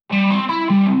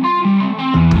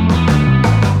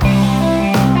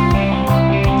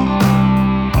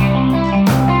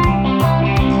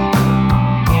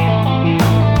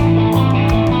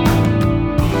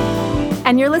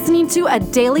you're listening to A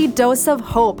Daily Dose of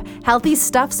Hope, healthy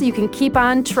stuff so you can keep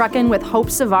on trucking with Hope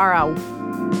Savaro.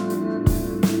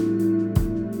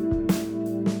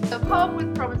 Of Hope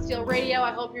with Chrome and Steel Radio.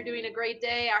 I hope you're doing a great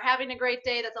day, are having a great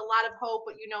day. That's a lot of hope,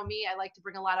 but you know me, I like to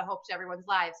bring a lot of hope to everyone's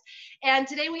lives. And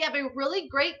today we have a really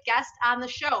great guest on the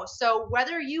show. So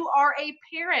whether you are a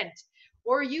parent,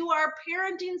 or you are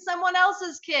parenting someone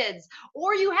else's kids,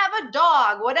 or you have a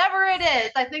dog, whatever it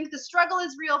is, I think the struggle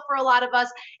is real for a lot of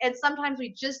us. And sometimes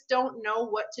we just don't know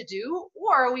what to do,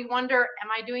 or we wonder,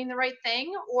 am I doing the right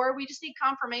thing? Or we just need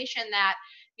confirmation that,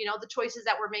 you know, the choices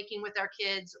that we're making with our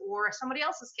kids or somebody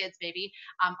else's kids maybe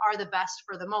are the best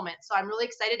for the moment. So I'm really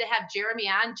excited to have Jeremy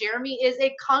on. Jeremy is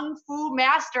a Kung Fu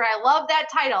master. I love that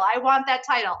title. I want that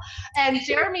title. And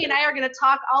Jeremy and I are going to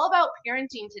talk all about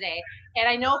parenting today. And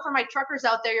I know for my truckers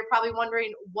out there, you're probably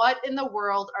wondering, what in the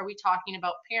world are we talking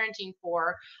about parenting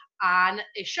for on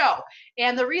a show?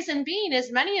 And the reason being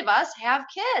is many of us have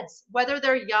kids, whether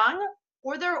they're young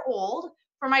or they're old.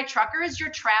 For my truckers, you're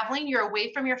traveling, you're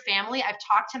away from your family. I've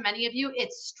talked to many of you.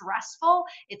 It's stressful,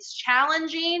 it's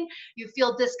challenging. You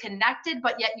feel disconnected,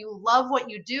 but yet you love what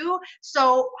you do.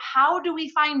 So how do we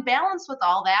find balance with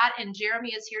all that? And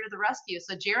Jeremy is here to the rescue.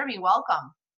 So Jeremy,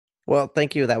 welcome. Well,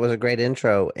 thank you. That was a great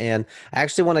intro. And I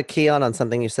actually want to key on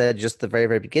something you said just the very,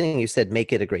 very beginning. You said,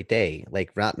 make it a great day,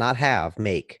 like not have,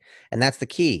 make. And that's the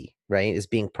key, right? Is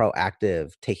being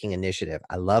proactive, taking initiative.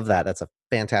 I love that. That's a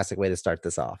fantastic way to start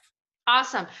this off.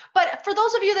 Awesome. But for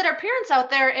those of you that are parents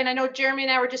out there, and I know Jeremy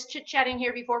and I were just chit-chatting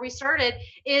here before we started,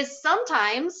 is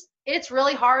sometimes it's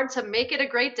really hard to make it a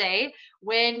great day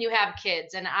when you have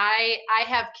kids. And I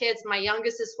have kids. My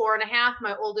youngest is 4.5.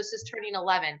 My oldest is turning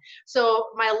 11. So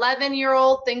my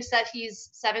 11-year-old thinks that he's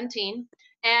 17,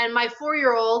 and my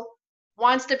 4-year-old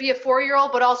wants to be a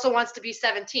 4-year-old, but also wants to be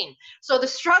 17. So the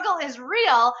struggle is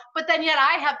real, but then yet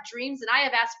I have dreams and I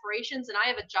have aspirations and I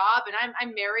have a job and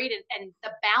I'm married, and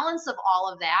the balance of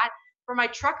all of that. For my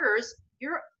truckers,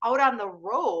 you're out on the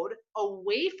road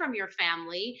away from your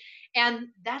family, and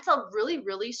that's a really,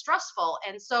 really stressful.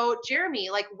 And so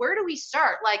Jeremy, like, where do we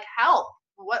start? Like, help,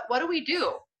 what do we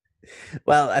do?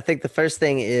 Well, I think the first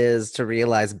thing is to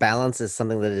realize balance is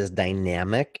something that is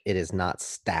dynamic. It is not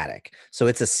static. So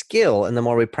it's a skill, and the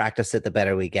more we practice it, the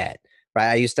better we get.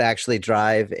 Right? I used to actually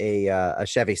drive a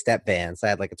Chevy step van. So I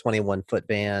had like a 21-foot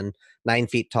van, 9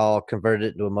 feet tall, converted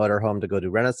it into a motorhome to go to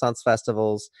Renaissance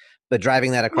festivals. But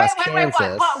driving that across Kansas.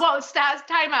 Whoa,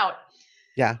 time out.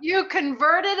 Yeah. You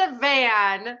converted a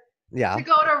van to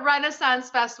go to Renaissance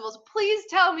festivals. Please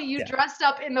tell me you dressed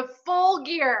up in the full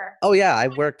gear. Oh yeah, I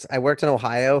worked in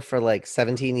Ohio for like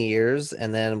 17 years,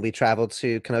 and then we traveled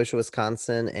to Kenosha,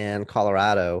 Wisconsin and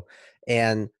Colorado.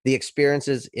 And the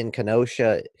experiences in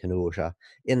Kenosha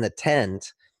in the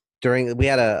tent we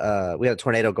had a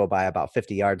tornado go by about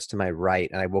 50 yards to my right,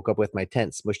 and I woke up with my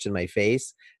tent smushed in my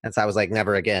face. And so I was like,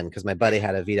 never again, because my buddy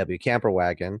had a VW camper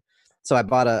wagon. So I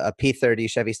bought a P30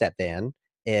 Chevy step van.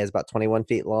 Is about 21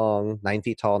 feet long, 9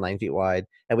 feet tall, 9 feet wide.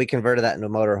 And we converted that into a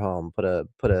motorhome, put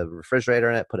a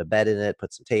refrigerator in it, put a bed in it,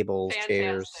 put some tables,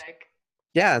 chairs.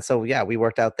 Yeah. And so, we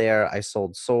worked out there. I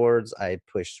sold swords. I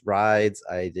pushed rides.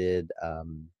 I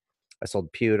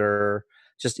sold pewter,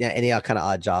 just any kind of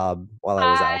odd job while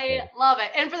I was out there. I love it.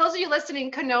 And for those of you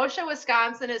listening, Kenosha,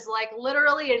 Wisconsin is like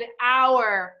literally an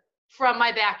hour from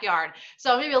my backyard.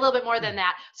 So maybe a little bit more than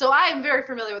that. So I am very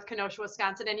familiar with Kenosha,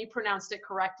 Wisconsin, and you pronounced it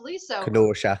correctly. So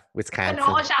Kenosha, Wisconsin.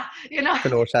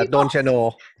 Kenosha, don't you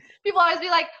know? People always be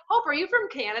like, Hope, are you from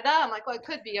Canada? I'm like, well, it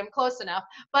could be. I'm close enough.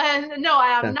 But no,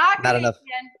 I am not Canadian.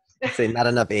 Enough. Say not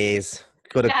enough A's.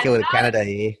 Go to Canada,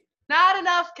 eh? Not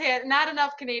enough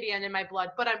Canadian in my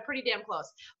blood, but I'm pretty damn close.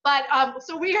 But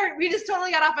so we just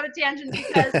totally got off on a tangent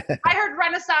because I heard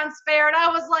Renaissance Fair and I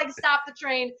was like, stop the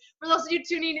train. For those of you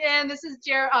tuning in, this is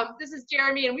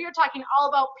Jeremy, and we are talking all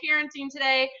about parenting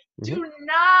today. Mm-hmm. Do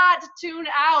not tune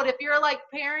out. If you're like,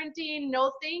 parenting,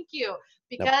 no thank you,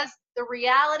 because the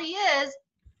reality is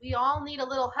we all need a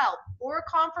little help or a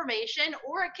confirmation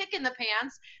or a kick in the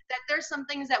pants that there's some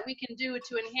things that we can do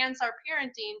to enhance our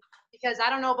parenting. Because I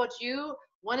don't know about you,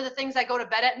 one of the things I go to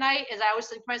bed at night is I always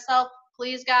think to myself,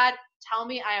 please God, tell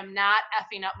me I am not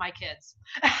effing up my kids.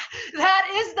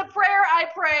 That is the prayer I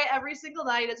pray every single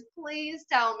night, is please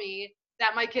tell me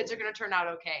that my kids are going to turn out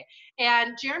okay.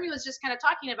 And Jeremy was just kind of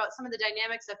talking about some of the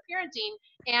dynamics of parenting.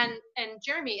 And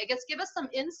Jeremy, I guess give us some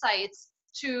insights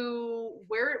to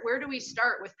where do we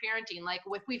start with parenting? Like,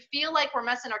 if we feel like we're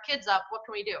messing our kids up, what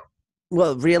can we do?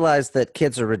 Well, realize that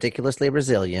kids are ridiculously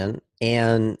resilient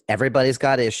and everybody's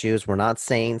got issues. We're not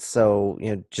saints. So,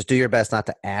 just do your best not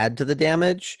to add to the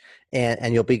damage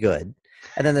and you'll be good.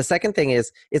 And then the second thing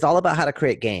is it's all about how to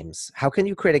create games. How can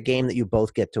you create a game that you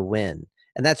both get to win?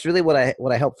 And that's really what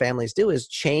I help families do is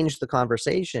change the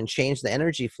conversation, change the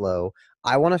energy flow.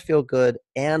 I want to feel good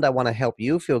and I want to help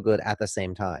you feel good at the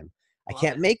same time. I Love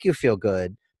can't it. make you feel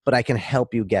good, but I can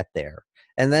help you get there.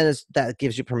 And then that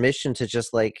gives you permission to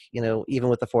just like, even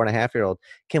with the 4.5-year-old,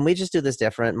 can we just do this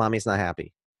different? Mommy's not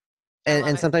happy. I love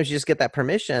And it. sometimes you just get that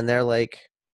permission. They're like,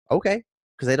 okay,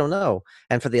 because they don't know.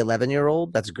 And for the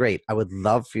 11-year-old, that's great. I would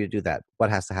love for you to do that. What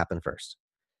has to happen first?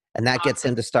 And that gets him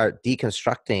Awesome. to start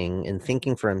deconstructing and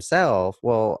thinking for himself.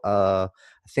 Well, I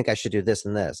think I should do this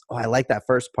and this. Oh, I like that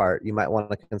first part. You might want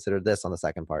to consider this on the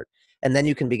second part. And then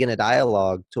you can begin a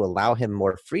dialogue to allow him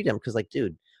more freedom. Because like,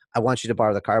 dude, I want you to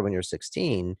borrow the car when you're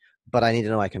 16, but I need to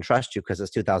know I can trust you because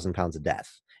it's 2,000 pounds of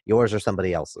death, yours or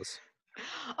somebody else's.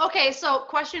 Okay, so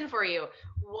question for you.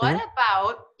 What Mhm.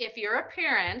 about if you're a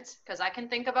parent, because I can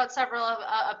think about several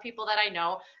of people that I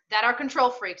know that are control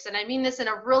freaks, and I mean this in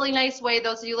a really nice way,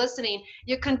 those of you listening,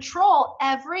 you control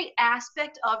every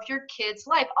aspect of your kid's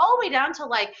life, all the way down to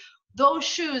like, those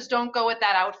shoes don't go with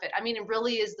that outfit. I mean, it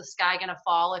really is the sky gonna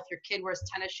fall if your kid wears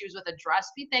tennis shoes with a dress?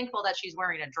 Be thankful that she's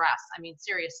wearing a dress. I mean,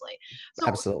 seriously. So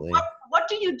Absolutely. what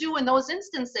do you do in those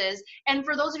instances? And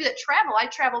for those of you that travel, I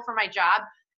travel for my job,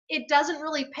 it doesn't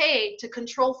really pay to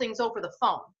control things over the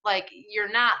phone. Like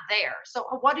you're not there. So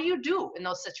what do you do in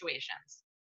those situations?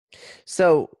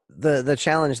 So the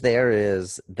challenge there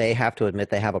is they have to admit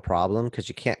they have a problem because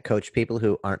you can't coach people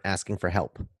who aren't asking for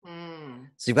help. Mm.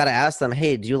 So you've got to ask them,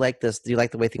 hey, do you like this? Do you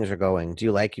like the way things are going? Do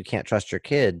you like you can't trust your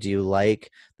kid? Do you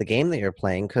like the game that you're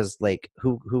playing? Because like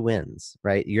who wins,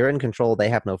 right? You're in control. They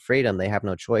have no freedom. They have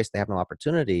no choice. They have no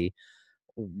opportunity.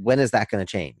 When is that going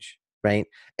to change, right?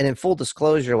 And in full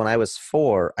disclosure, when I was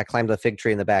 4, I climbed a fig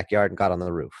tree in the backyard and got on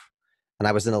the roof. And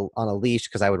I was on a leash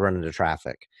because I would run into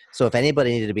traffic. So if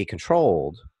anybody needed to be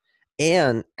controlled,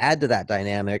 and add to that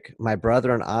dynamic, my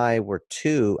brother and I were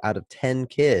 2 out of 10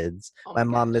 kids. Oh My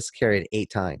my mom gosh. miscarried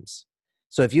 8 times.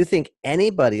 So if you think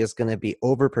anybody is going to be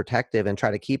overprotective and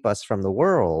try to keep us from the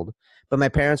world, but my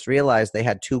parents realized they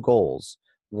had 2 goals.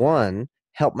 One,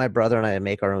 help my brother and I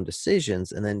make our own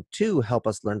decisions, and then 2, help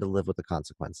us learn to live with the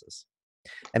consequences.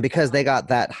 And I because love they it. got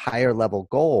that higher level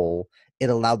goal, it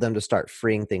allowed them to start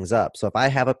freeing things up. So if I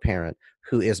have a parent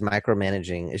who is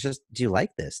micromanaging, it's just, do you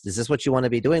like this? Is this what you want to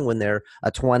be doing when they're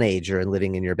a 20-ager and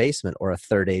living in your basement, or a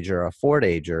third-ager or a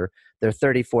fourth-ager? They're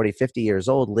 30, 40, 50 years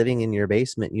old living in your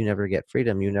basement. You never get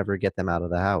freedom. You never get them out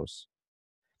of the house.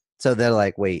 So they're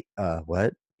like, wait,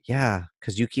 what? Yeah,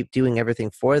 because you keep doing everything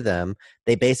for them.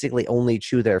 They basically only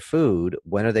chew their food.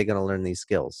 When are they going to learn these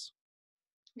skills?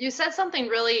 You said something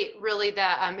really, really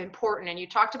that important, and you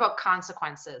talked about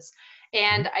consequences. Mhm.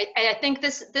 And I think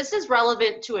this is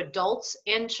relevant to adults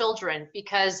and children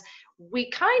because we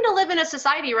kind of live in a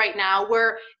society right now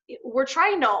where we're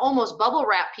trying to almost bubble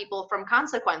wrap people from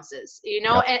consequences,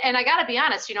 Yep. and I got to be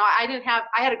honest, I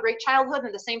had a great childhood and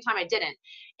at the same time I didn't.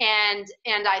 And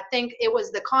I think it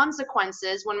was the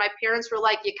consequences when my parents were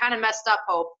like, you kind of messed up,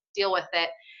 Hope, deal with it.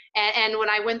 And when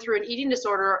I went through an eating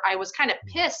disorder, I was kind of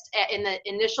pissed in the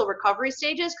initial recovery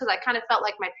stages because I kind of felt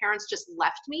like my parents just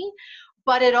left me.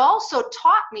 But it also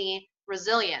taught me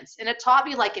resilience. And it taught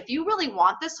me, like, if you really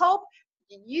want this, Hope,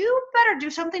 you better do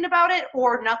something about it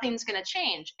or nothing's going to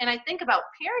change. And I think about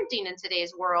parenting in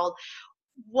today's world.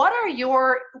 What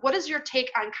is your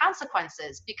take on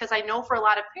consequences? Because I know for a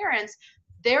lot of parents,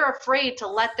 they're afraid to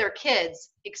let their kids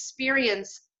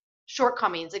experience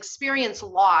shortcomings, experience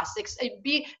loss,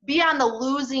 be on the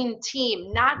losing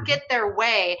team, not Mhm. get their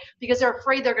way because they're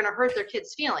afraid they're going to hurt their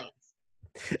kids' feelings.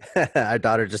 Our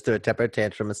daughter just threw a temper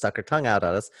tantrum and stuck her tongue out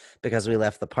at us because we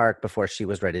left the park before she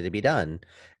was ready to be done.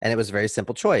 And it was a very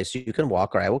simple choice. You can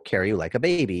walk, or I will carry you like a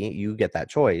baby. You get that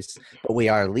choice. But we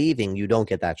are leaving. You don't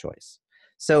get that choice.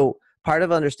 So part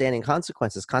of understanding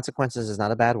consequences is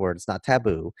not a bad word. It's not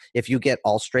taboo. If you get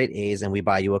all straight A's and we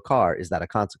buy you a car, is that a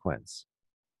consequence?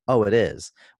 Oh, it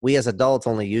is. We as adults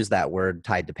only use that word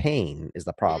tied to pain is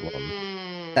the problem.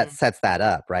 That Mm. sets that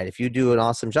up, right? If you do an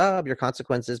awesome job, your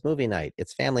consequence is movie night.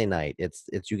 It's family night. It's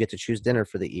you get to choose dinner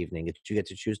for the evening. You get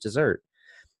to choose dessert.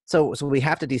 So we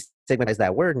have to destigmatize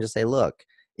that word and just say, look,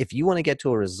 if you want to get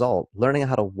to a result, learning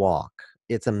how to walk,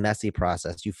 it's a messy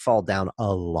process. You fall down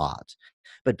a lot.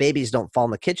 But babies don't fall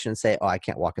in the kitchen and say, oh, I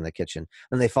can't walk in the kitchen.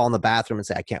 Then they fall in the bathroom and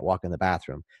say, I can't walk in the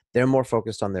bathroom. They're more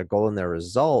focused on their goal and their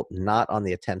result, not on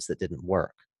the attempts that didn't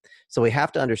work. So we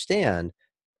have to understand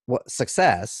what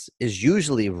success is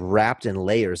usually wrapped in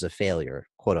layers of failure,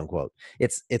 quote unquote.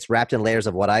 It's wrapped in layers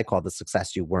of what I call the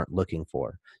success you weren't looking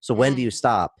for. So when do you Mm.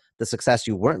 stop? The success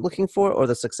you weren't looking for or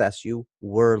the success you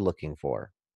were looking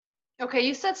for? Okay,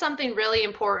 you said something really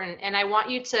important, and I want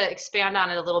you to expand on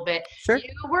it a little bit. Sure.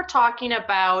 You were talking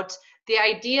about the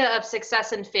idea of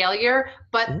success and failure,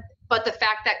 Mhm. but the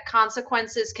fact that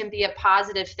consequences can be a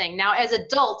positive thing. Now, as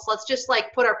adults, let's just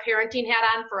like put our parenting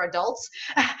hat on for adults.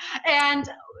 And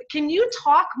can you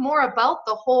talk more about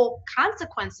the whole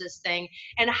consequences thing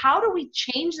and how do we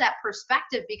change that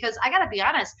perspective? Because I got to be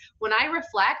honest, when I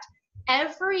reflect,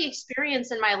 every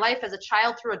experience in my life as a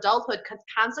child through adulthood,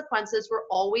 consequences were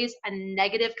always a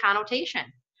negative connotation.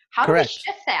 How do we Correct.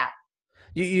 shift that?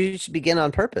 You should begin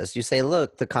on purpose. You say,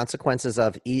 look, the consequences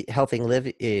of say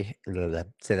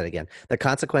that again. The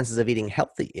consequences of eating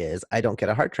healthy is I don't get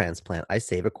a heart transplant. I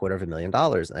save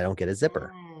 $250,000 and I don't get a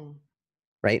zipper. Mm,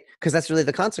 Right? Because that's really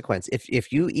the consequence.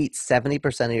 If you eat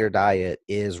 70% of your diet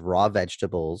is raw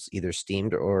vegetables, either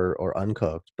steamed or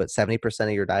uncooked, but 70%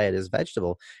 of your diet is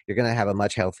vegetable, you're going to have a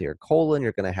much healthier colon.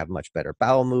 You're going to have much better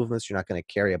bowel movements. You're not going to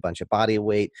carry a bunch of body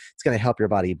weight. It's going to help your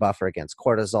body buffer against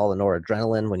cortisol and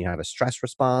noradrenaline when you have a stress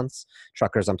response.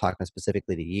 Truckers, I'm talking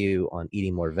specifically to you on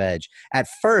eating more veg. At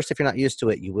first, if you're not used to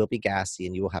it, you will be gassy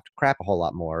and you will have to crap a whole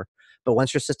lot more. But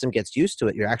once your system gets used to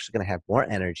it, you're actually going to have more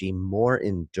energy, more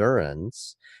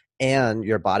endurance, and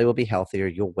your body will be healthier.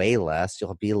 You'll weigh less.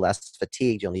 You'll be less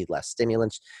fatigued. You'll need less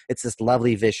stimulants. It's this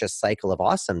lovely, vicious cycle of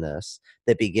awesomeness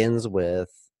that begins with,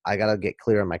 I got to get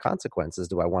clear on my consequences.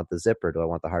 Do I want the zipper? Do I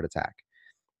want the heart attack?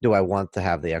 Do I want to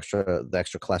have the extra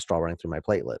cholesterol running through my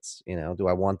platelets? Do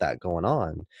I want that going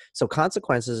on? So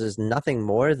consequences is nothing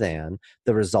more than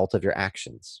the result of your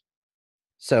actions.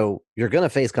 So you're going to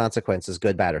face consequences,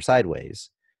 good, bad, or sideways.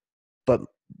 But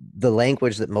the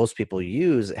language that most people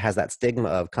use has that stigma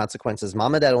of consequences.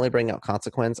 Mom and dad only bring out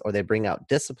consequence or they bring out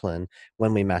discipline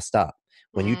when we messed up,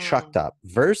 when you trucked mm, up,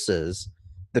 versus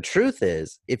the truth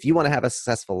is, if you want to have a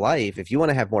successful life, if you want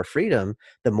to have more freedom,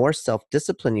 the more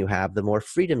self-discipline you have, the more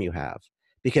freedom you have,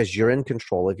 because you're in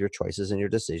control of your choices and your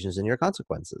decisions and your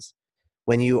consequences.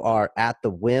 When you are at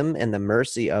the whim and the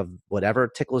mercy of whatever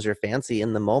tickles your fancy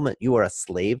in the moment, you are a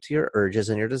slave to your urges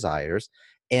and your desires,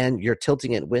 and you're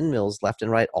tilting at windmills left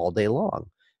and right all day long.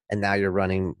 And now you're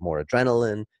running more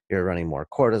adrenaline, you're running more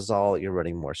cortisol, you're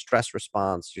running more stress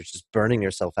response, you're just burning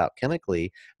yourself out chemically,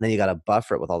 and then you got to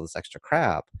buffer it with all this extra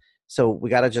crap. So we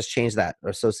got to just change that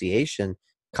association.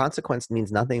 Consequence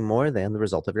means nothing more than the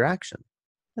result of your action.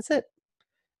 That's it.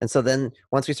 And so then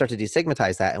once we start to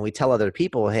destigmatize that and we tell other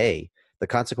people, hey, the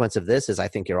consequence of this is I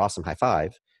think you're awesome, high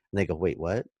five. And they go, wait,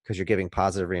 what? Because you're giving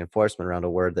positive reinforcement around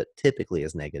a word that typically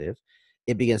is negative.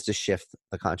 It begins to shift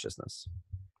the consciousness.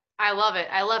 I love it.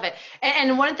 I love it.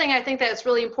 And one thing I think that's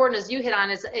really important, as you hit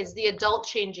on, is the adult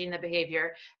changing the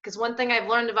behavior. Because one thing I've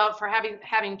learned about for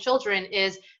having children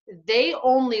is they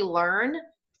only learn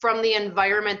from the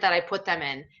environment that I put them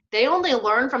in. They only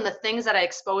learn from the things that I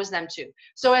expose them to.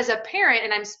 So as a parent,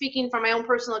 and I'm speaking from my own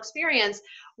personal experience,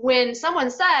 when someone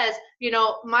says,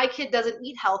 my kid doesn't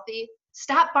eat healthy,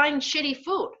 stop buying shitty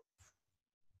food.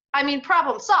 I mean,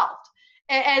 problem solved.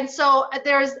 And so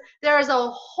there's a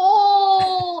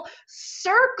whole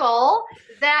circle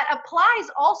that applies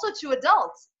also to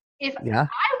adults. If Yeah.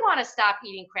 I want to stop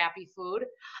eating crappy food,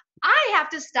 I have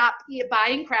to stop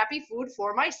buying crappy food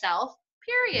for myself,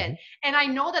 period. Hmm. And I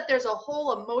know that there's a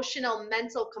whole emotional,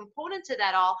 mental component to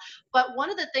that all. But one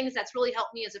of the things that's really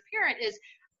helped me as a parent is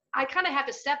I kind of have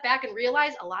to step back and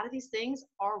realize a lot of these things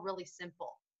are really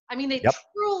simple. I mean, they Yep.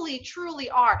 truly, truly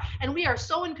are. And we are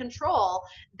so in control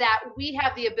that we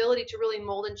have the ability to really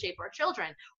mold and shape our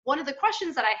children. One of the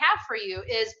questions that I have for you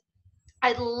is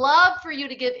I'd love for you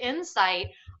to give insight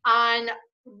on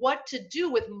what to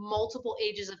do with multiple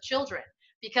ages of children.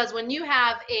 Because when you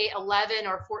have a 11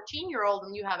 or 14-year-old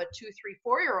and you have a 2, 3,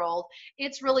 4-year-old,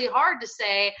 it's really hard to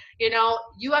say,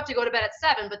 you have to go to bed at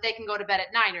 7, but they can go to bed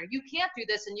at 9, or you can't do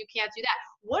this and you can't do that.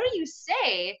 What do you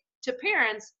say to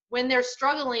parents when they're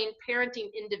struggling parenting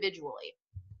individually?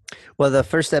 Well, the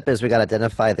first step is we got to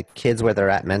identify the kids where they're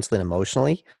at mentally and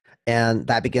emotionally. And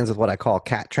that begins with what I call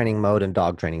cat training mode and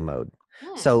dog training mode.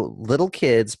 Hmm. So little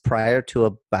kids prior to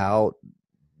about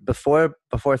before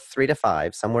 3 to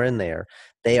 5, somewhere in there,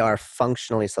 they are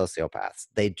functionally sociopaths.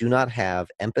 They do not have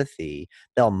empathy.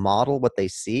 They'll model what they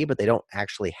see, but they don't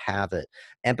actually have it.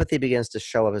 Empathy begins to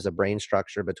show up as a brain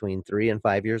structure between 3 and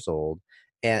 5 years old.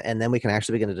 And then we can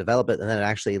actually begin to develop it. And then it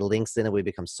actually links in and we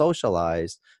become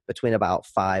socialized between about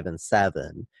 5 and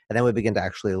 7. And then we begin to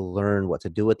actually learn what to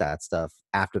do with that stuff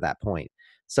after that point.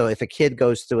 So if a kid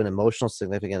goes through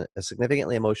a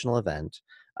significantly emotional event,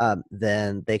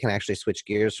 then they can actually switch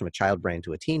gears from a child brain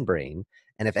to a teen brain.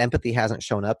 And if empathy hasn't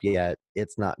shown up yet,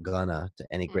 it's not gonna to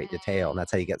any great detail. And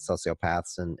that's how you get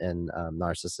sociopaths and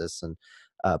narcissists and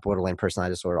borderline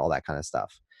personality disorder, all that kind of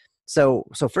stuff. So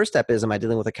first step is, am I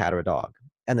dealing with a cat or a dog?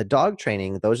 And the dog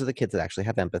training, those are the kids that actually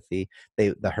have empathy.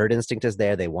 The herd instinct is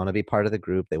there. They want to be part of the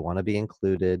group. They want to be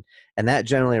included. And that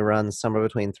generally runs somewhere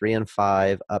between 3 and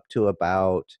 5 up to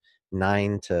about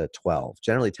 9 to 12,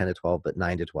 generally 10 to 12, but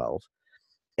 9 to 12.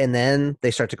 And then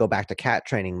they start to go back to cat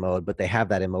training mode, but they have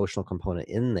that emotional component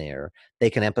in there. They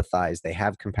can empathize, they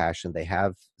have compassion, they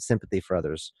have sympathy for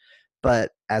others.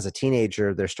 But as a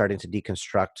teenager, they're starting to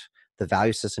deconstruct the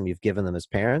value system you've given them as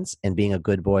parents, and being a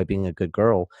good boy, being a good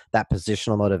girl, that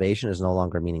positional motivation is no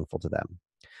longer meaningful to them.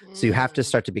 So you have to Mm.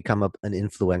 start to become an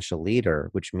influential leader,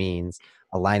 which means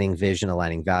aligning vision,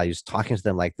 aligning values, talking to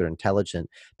them like they're intelligent,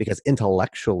 because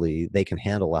intellectually they can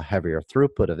handle a heavier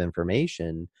throughput of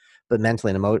information, but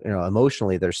mentally and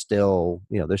emotionally they're still,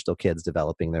 they're still kids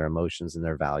developing their emotions and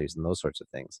their values and those sorts of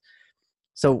things.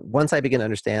 So once I begin to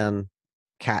understand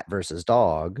cat versus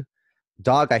dog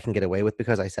I can get away with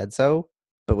because I said so,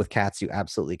 but with cats you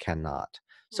absolutely cannot.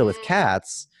 So with Mm.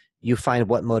 cats, you find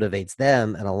what motivates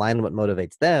them and align what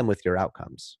motivates them with your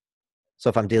outcomes. So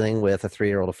if I'm dealing with a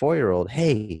 3-year-old, a 4-year-old,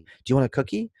 hey, do you want a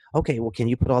cookie? Okay, well, can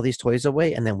you put all these toys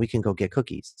away and then we can go get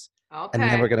cookies? And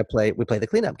then Okay. we play the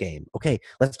cleanup game. Okay,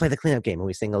 let's play the cleanup game. And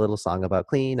we sing a little song about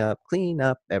clean up,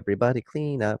 everybody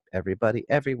clean up, everybody,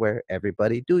 everywhere,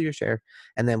 everybody do your share.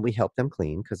 And then we help them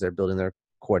clean because they're building their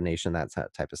coordination, that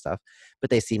type of stuff. But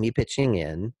they see me pitching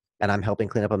in and I'm helping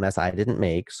clean up a mess I didn't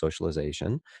make,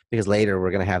 socialization, because later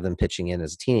we're going to have them pitching in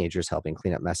as teenagers, helping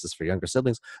clean up messes for younger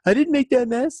siblings. I didn't make that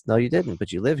mess. No, you didn't,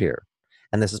 but you live here.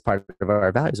 And this is part of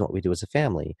our values and what we do as a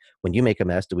family. When you make a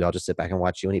mess, do we all just sit back and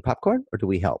watch you and eat popcorn, or do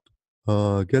we help?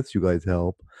 I guess you guys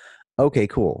help. Okay,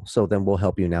 cool. So then we'll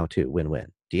help you now too.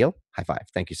 Win-win. Deal? High five.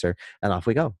 Thank you, sir. And off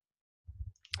we go.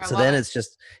 I So love then it.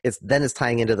 it's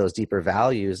tying into those deeper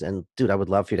values. And dude, I would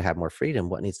love for you to have more freedom.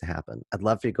 What needs to happen? I'd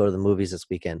love for you to go to the movies this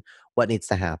weekend. What needs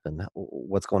to happen?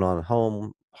 What's going on at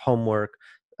home, homework,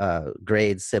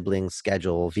 grades, siblings,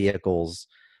 schedule, vehicles,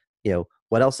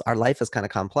 what else? Our life is kind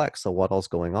of complex. So what else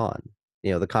going on?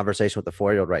 The conversation with the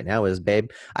 4-year-old right now is, babe,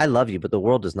 I love you, but the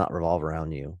world does not revolve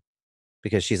around you,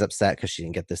 because she's upset because she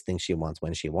didn't get this thing she wants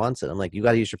when she wants it. I'm like, you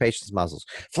got to use your patience muscles.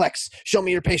 Flex, show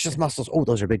me your patience muscles. Oh,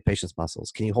 those are big patience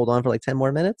muscles. Can you hold on for like 10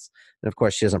 more minutes? And of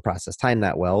course, she doesn't process time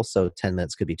that well. So 10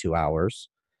 minutes could be 2 hours,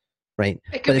 right?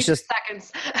 It could But be it's two just,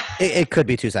 seconds. it could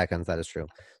be 2 seconds. That is true.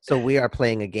 So we are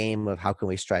playing a game of how can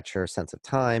we stretch her sense of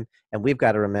time. And we've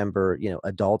got to remember,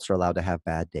 adults are allowed to have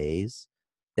bad days.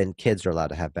 Then kids are allowed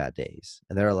to have bad days,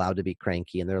 and they're allowed to be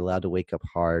cranky, and they're allowed to wake up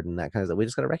hard and that kind of stuff. We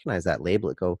just got to recognize that, label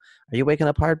it, go, are you waking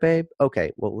up hard, babe?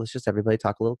 Okay, well, let's just everybody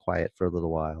talk a little quiet for a little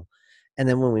while. And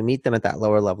then when we meet them at that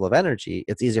lower level of energy,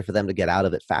 it's easier for them to get out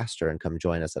of it faster and come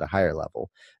join us at a higher level,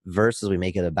 versus we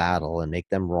make it a battle and make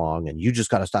them wrong. And you just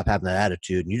got to stop having that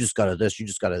attitude. And you just got to this, you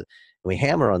just got to, we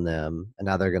hammer on them, and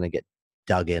now they're going to get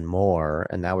dug in more.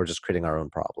 And now we're just creating our own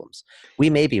problems. We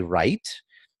may be right,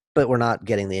 but we're not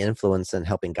getting the influence and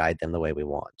helping guide them the way we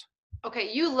want.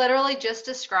 Okay, you literally just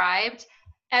described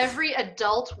every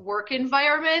adult work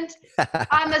environment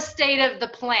on the state of the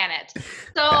planet.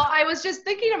 So Yeah. I was just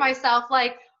thinking to myself,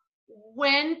 like,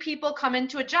 when people come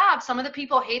into a job, some of the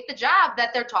people hate the job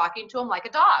that they're talking to them like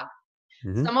a dog.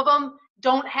 Mm-hmm. Some of them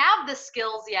don't have the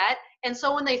skills yet. And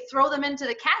so when they throw them into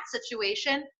the cat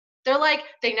situation, they're like,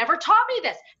 they never taught me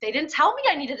this. They didn't tell me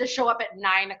I needed to show up at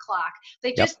 9 o'clock. They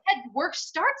Yep. just said work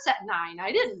starts at 9.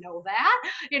 I didn't know that.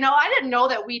 I didn't know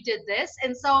that we did this.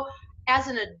 And so as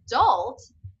an adult,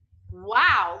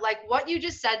 wow, like what you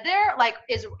just said there, like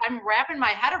I'm wrapping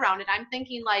my head around it. I'm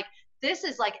thinking like, this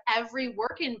is like every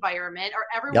work environment or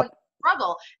everyone's Yep.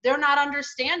 struggle. They're not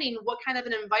understanding what kind of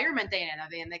an environment they in. Are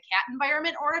they in the cat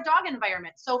environment or a dog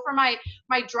environment? So for my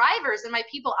drivers and my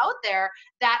people out there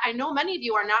that I know many of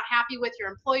you are not happy with your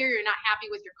employer, you're not happy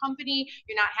with your company,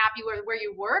 you're not happy where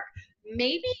you work,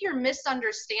 maybe you're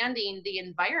misunderstanding the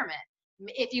environment.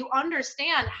 If you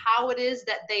understand how it is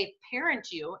that they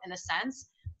parent you in a sense,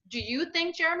 do you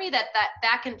think, Jeremy, that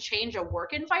can change a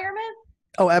work environment?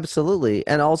 Oh, absolutely.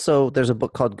 And also there's a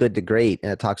book called Good to Great,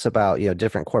 and it talks about,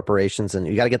 different corporations, and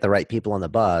you got to get the right people on the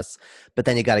bus, but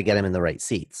then you got to get them in the right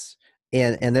seats.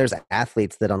 And there's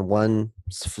athletes that on one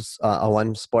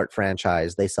sport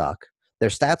franchise, they suck. Their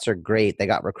stats are great. They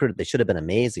got recruited. They should have been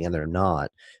amazing, and they're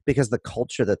not, because the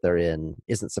culture that they're in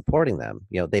isn't supporting them.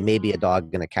 They may be a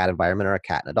dog in a cat environment or a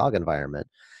cat in a dog environment.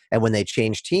 And when they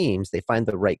change teams, they find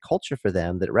the right culture for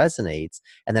them that resonates,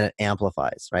 and then it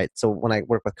amplifies, right? So when I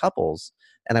work with couples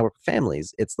and I work with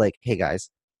families, it's like, hey guys,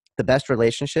 the best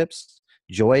relationships,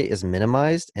 joy is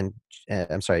minimized, and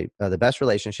the best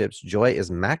relationships, joy is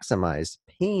maximized,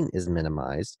 pain is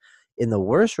minimized. In the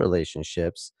worst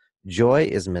relationships, joy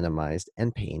is minimized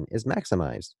and pain is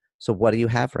maximized. So what do you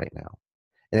have right now?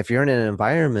 And if you're in an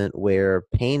environment where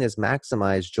pain is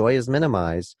maximized, joy is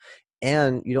minimized,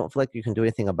 and you don't feel like you can do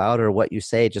anything about it, or what you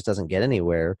say just doesn't get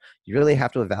anywhere, you really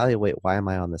have to evaluate, why am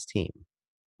I on this team?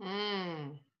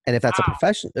 Mm. And if that's Wow.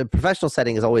 a professional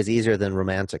setting is always easier than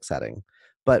romantic setting.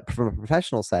 But from a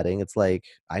professional setting, it's like,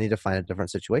 I need to find a different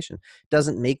situation.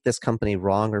 Doesn't make this company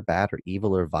wrong or bad or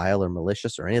evil or vile or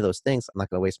malicious or any of those things. I'm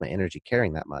not going to waste my energy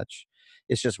caring that much.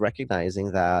 It's just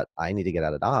recognizing that I need to get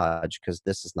out of Dodge because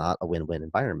this is not a win-win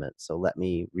environment. So let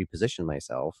me reposition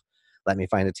myself. Let me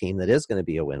find a team that is going to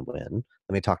be a win-win.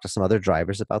 Let me talk to some other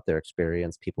drivers about their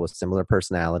experience, people with similar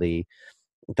personality.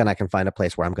 Then I can find a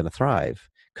place where I'm going to thrive.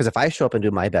 Because if I show up and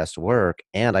do my best work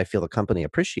and I feel the company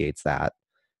appreciates that,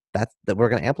 that we're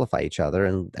going to amplify each other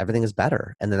and everything is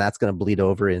better. And then that's going to bleed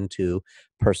over into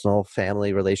personal,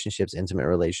 family relationships, intimate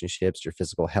relationships, your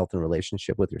physical health and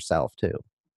relationship with yourself too.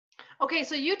 Okay,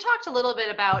 so you talked a little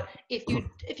bit about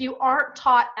if you aren't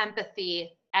taught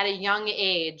empathy at a young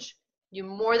age, you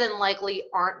more than likely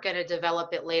aren't going to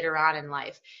develop it later on in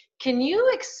life. Can you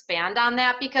expand on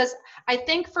that? Because I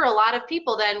think for a lot of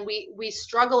people, then we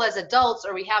struggle as adults,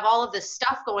 or we have all of this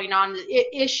stuff going on,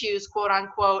 issues, quote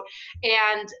unquote,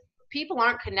 and people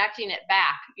aren't connecting it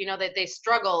back. That they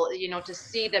struggle, to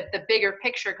see the bigger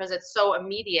picture because it's so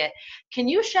immediate. Can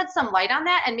you shed some light on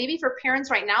that? And maybe for parents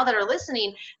right now that are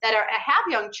listening that have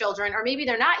young children, or maybe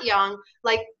they're not young,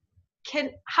 like,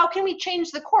 how can we change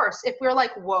the course if we're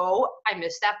like, whoa, I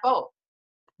missed that boat?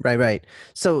 Right.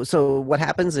 So what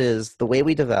happens is the way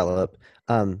we develop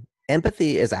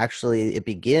empathy is actually, it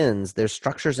begins, there's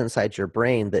structures inside your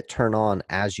brain that turn on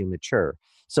as you mature.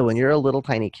 So when you're a little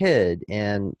tiny kid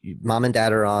and mom and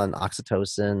dad are on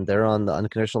oxytocin, they're on the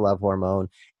unconditional love hormone,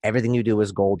 everything you do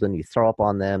is golden, you throw up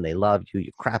on them, they love you,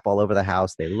 you crap all over the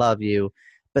house, they love you.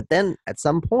 But then at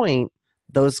some point,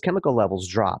 those chemical levels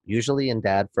drop, usually in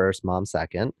dad first, mom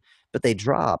second, but they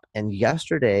drop. And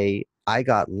yesterday I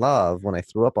got love when I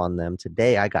threw up on them.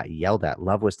 Today I got yelled at.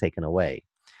 Love was taken away.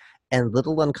 And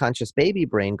little unconscious baby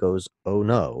brain goes, oh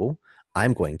no,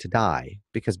 I'm going to die.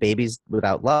 Because babies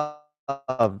without love,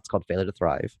 it's called failure to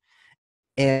thrive.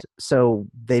 And so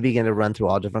they begin to run through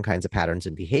all different kinds of patterns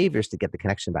and behaviors to get the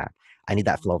connection back. I need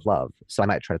that flow of love. So I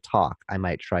might try to talk. I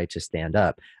might try to stand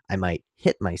up. I might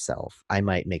hit myself. I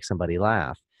might make somebody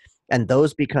laugh. And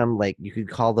those become, like, you could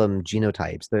call them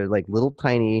genotypes. They're like little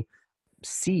tiny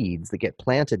seeds that get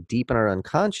planted deep in our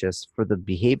unconscious for the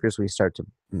behaviors we start to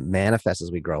manifest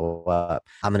as we grow up.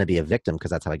 I'm going to be a victim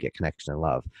because that's how I get connection and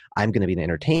love. I'm going to be an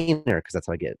entertainer because that's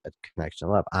how I get a connection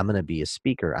and love. I'm going to be a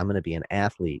speaker. I'm going to be an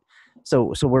athlete.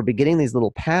 So we're beginning these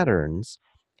little patterns.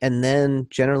 And then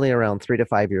generally around 3 to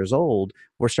 5 years old,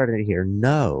 we're starting to hear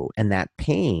no. And that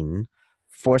pain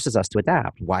forces us to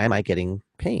adapt. Why am I getting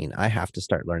pain? I have to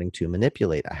start learning to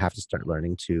manipulate. I have to start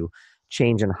learning to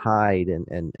change and hide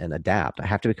and adapt. I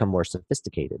have to become more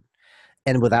sophisticated.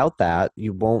 And without that,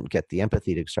 you won't get the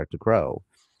empathy to start to grow.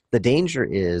 The danger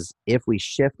is if we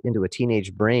shift into a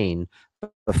teenage brain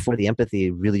before the empathy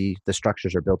really, the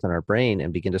structures are built in our brain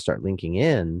and begin to start linking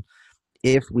in.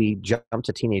 If we jump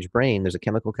to teenage brain, there's a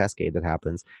chemical cascade that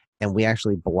happens, and we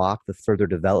actually block the further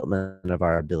development of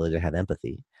our ability to have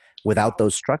empathy. Without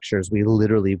those structures, we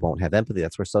literally won't have empathy.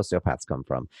 That's where sociopaths come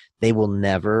from. They will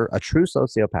never, a true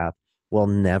sociopath will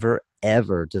never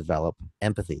ever develop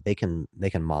empathy. They can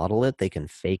model it, they can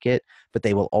fake it, but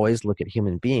they will always look at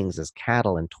human beings as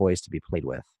cattle and toys to be played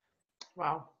with.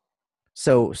 Wow.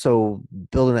 So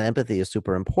building that empathy is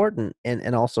super important,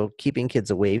 and also keeping kids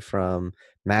away from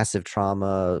massive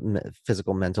trauma,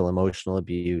 physical, mental, emotional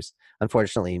abuse.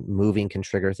 Unfortunately, moving can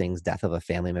trigger things, death of a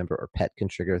family member or pet can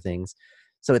trigger things.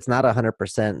 So it's not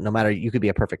 100%. No matter, you could be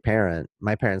a perfect parent.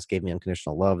 My parents gave me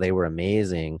unconditional love. They were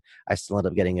amazing. I still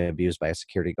ended up getting abused by a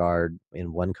security guard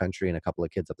in one country and a couple of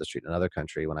kids up the street in another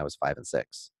country when I was 5 and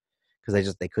 6,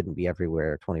 because they couldn't be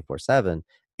everywhere 24/7.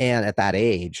 And at that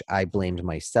age, I blamed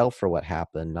myself for what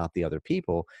happened, not the other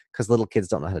people, because little kids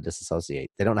don't know how to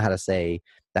disassociate. They don't know how to say,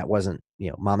 that wasn't,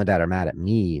 mom and dad are mad at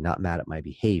me, not mad at my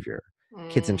behavior.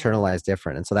 Kids Mm. internalize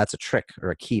different. And so that's a trick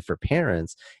or a key for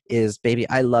parents is, baby,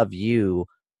 I love you.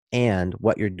 And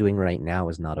what you're doing right now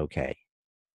is not okay.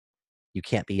 You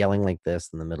can't be yelling like this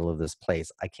in the middle of this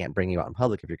place. I can't bring you out in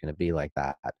public if you're going to be like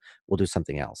that. We'll do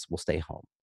something else. We'll stay home.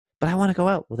 But I want to go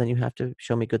out. Well, then you have to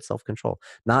show me good self-control.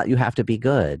 Not you have to be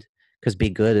good, because be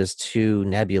good is too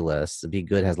nebulous. Be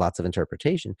good has lots of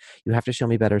interpretation. You have to show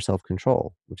me better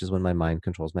self-control, which is when my mind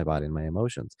controls my body and my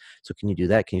emotions. So can you do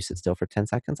that? Can you sit still for 10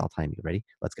 seconds? I'll time you. Ready?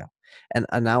 Let's go. And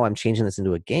now I'm changing this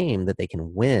into a game that they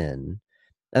can win.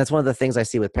 And that's one of the things I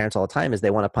see with parents all the time is they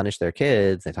want to punish their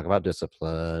kids. They talk about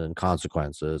discipline and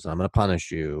consequences. I'm going to punish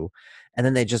you. And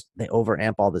then they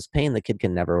overamp all this pain. The kid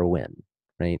can never win,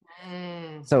 right?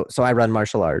 Mm. So I run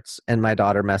martial arts, and my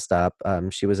daughter messed up.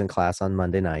 She was in class on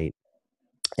Monday night,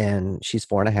 and she's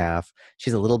 4.5.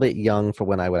 She's a little bit young for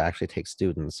when I would actually take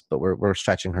students, but we're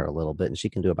stretching her a little bit, and she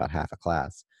can do about half a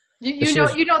class. You, But you she know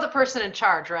was, you know the person in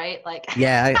charge, right? Like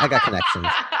yeah, I got connections.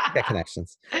 I got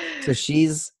connections. So she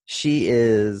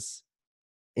is,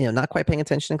 not quite paying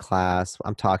attention in class.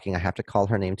 I'm talking. I have to call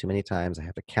her name too many times. I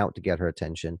have to count to get her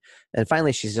attention. And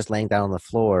finally, she's just laying down on the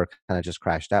floor, kind of just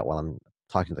crashed out while I'm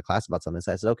talking to the class about something.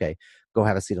 So I said, okay, go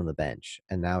have a seat on the bench.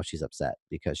 And now she's upset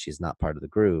because she's not part of the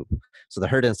group. So the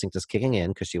herd instinct is kicking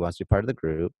in because she wants to be part of the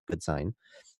group. Good sign.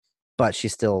 But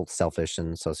she's still selfish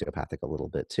and sociopathic a little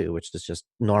bit too, which is just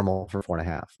normal for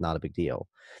 4.5, not a big deal.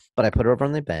 But I put her over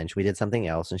on the bench. We did something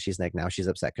else, and she's like, now she's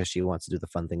upset because she wants to do the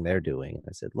fun thing they're doing. And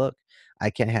I said, look, I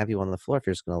can't have you on the floor if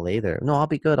you're just going to lay there. No, I'll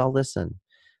be good. I'll listen.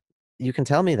 You can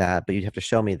tell me that, but you have to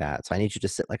show me that. So I need you to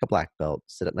sit like a black belt,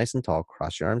 sit up nice and tall,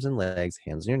 cross your arms and legs,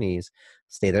 hands on your knees,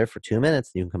 stay there for 2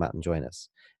 minutes, and you can come out and join us.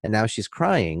 And now she's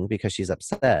crying because she's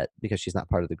upset because she's not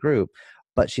part of the group,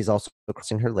 but she's also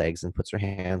crossing her legs and puts her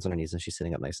hands on her knees, and she's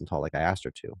sitting up nice and tall like I asked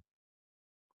her to.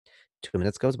 2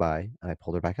 minutes goes by, and I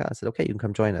pulled her back out. I said, okay, you can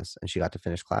come join us. And she got to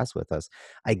finish class with us.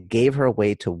 I gave her a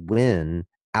way to win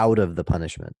out of the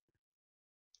punishment.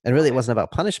 And really, it wasn't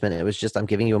about punishment. It was just, I'm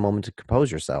giving you a moment to compose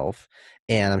yourself,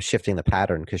 and I'm shifting the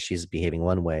pattern because she's behaving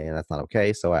one way, and that's not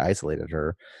okay. So I isolated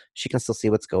her. She can still see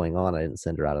what's going on. I didn't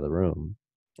send her out of the room.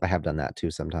 I have done that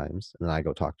too sometimes. And then I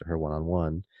go talk to her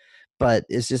one-on-one. But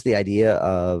it's just the idea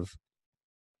of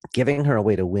giving her a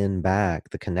way to win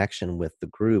back the connection with the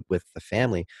group, with the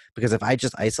family. Because if I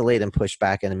just isolate and push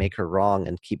back and make her wrong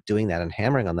and keep doing that and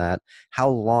hammering on that, how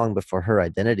long before her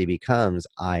identity becomes,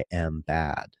 I am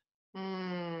bad?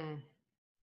 Mm.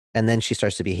 And then she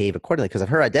starts to behave accordingly. Because if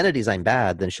her identity is I'm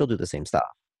bad, then she'll do the same stuff,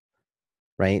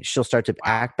 right? She'll start to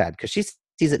act bad because she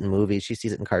sees it in movies. She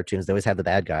sees it in cartoons. They always have the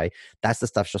bad guy. That's the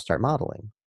stuff she'll start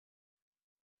modeling.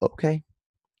 Okay.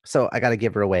 So I got to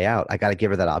give her a way out. I got to give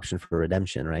her that option for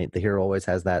redemption, right? The hero always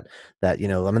has that,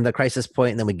 I'm in the crisis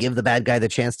point, and then we give the bad guy the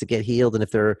chance to get healed. And if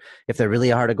they're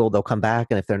really a heart of gold, they'll come back.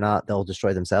 And if they're not, they'll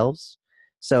destroy themselves.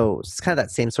 So it's kind of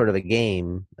that same sort of a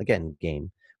game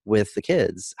with the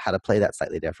kids, how to play that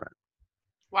slightly different.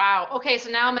 Wow. Okay,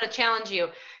 so now I'm going to challenge you.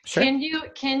 Sure.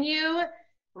 Can you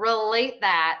relate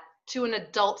that to an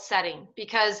adult setting?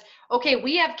 Because okay,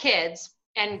 we have kids,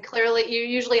 and clearly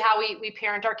usually how we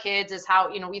parent our kids is how,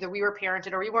 either we were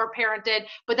parented or we weren't parented,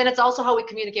 but then it's also how we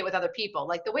communicate with other people.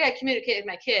 Like the way I communicate with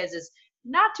my kids is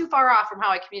not too far off from how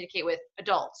I communicate with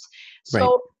adults. So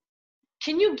Right.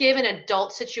 can you give an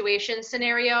adult situation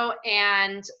scenario,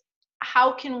 and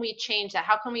how can we change that?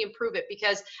 How can we improve it?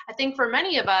 Because I think for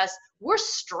many of us, we're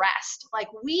stressed. Like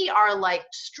we are like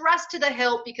stressed to the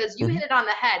hilt because you hit it on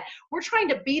the head. We're trying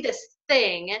to be this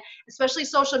thing, especially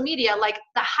social media, like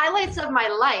the highlights of my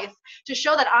life to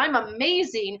show that I'm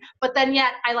amazing, but then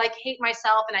yet I like hate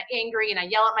myself and I'm angry and I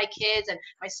yell at my kids, and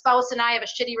my spouse and I have a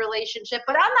shitty relationship,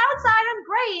 but on the outside I'm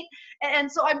great.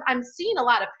 And so I'm seeing a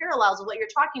lot of parallels with what you're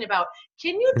talking about.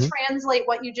 Can you translate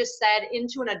what you just said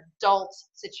into an adult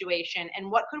situation?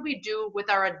 And what could we do with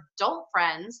our adult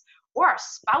friends or our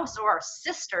spouse or our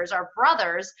sisters, our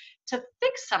brothers, to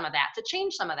fix some of that, to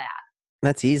change some of that?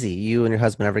 That's easy. You and your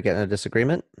husband ever get in a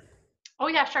disagreement? Oh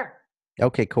yeah, sure.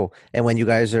 Okay, cool. And when you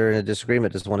guys are in a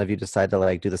disagreement, does one of you decide to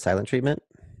like do the silent treatment?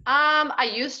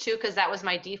 I used to, because that was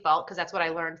my default, because that's what I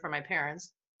learned from my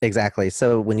parents. Exactly.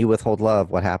 So when you withhold love,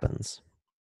 what happens?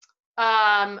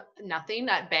 Nothing,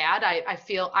 not bad. I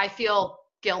feel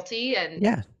guilty, and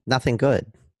Yeah, nothing good.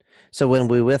 So when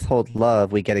we withhold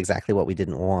love, we get exactly what we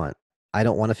didn't want. I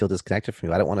don't want to feel disconnected from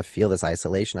you. I don't want to feel this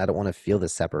isolation. I don't want to feel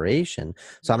this separation.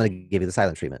 So I'm going to give you the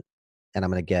silent treatment, and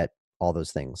I'm going to get all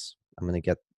those things. I'm going to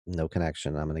get no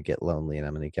connection. I'm going to get lonely, and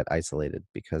I'm going to get isolated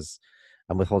because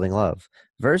I'm withholding love.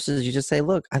 Versus you just say,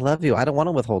 look, I love you. I don't want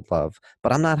to withhold love,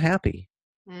 but I'm not happy.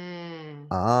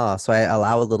 mm, So I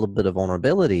allow a little bit of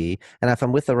vulnerability. And if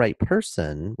I'm with the right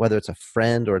person, whether it's a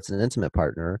friend or it's an intimate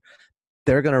partner,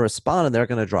 they're going to respond and they're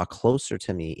going to draw closer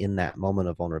to me in that moment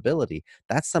of vulnerability.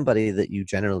 That's somebody that you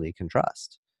generally can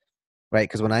trust, right?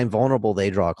 Because when I'm vulnerable, they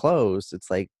draw close.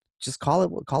 It's like, just call it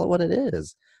what it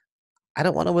is. I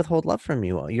don't want to withhold love from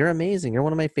you. You're amazing. You're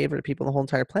one of my favorite people on the whole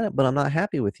entire planet, but I'm not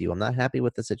happy with you. I'm not happy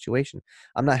with the situation.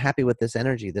 I'm not happy with this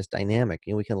energy, this dynamic.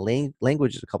 We can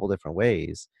language it a couple different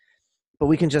ways, but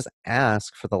we can just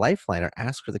ask for the lifeline or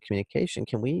ask for the communication.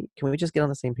 Can we just get on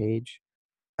the same page?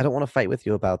 I don't want to fight with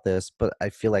you about this, but I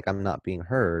feel like I'm not being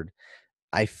heard.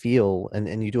 I feel,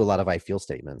 and you do a lot of I feel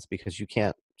statements because you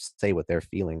can't say what they're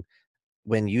feeling.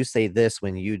 When you say this,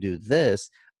 when you do this,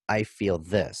 I feel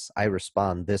this. I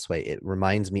respond this way. It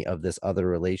reminds me of this other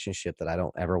relationship that I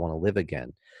don't ever want to live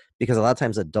again. Because a lot of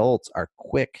times adults are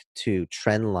quick to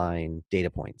trend line data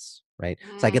points, right?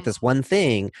 So I get Mm, this one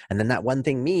thing, and then that one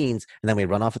thing means, and then we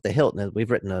run off at the hilt. And we've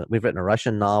written a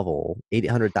Russian novel,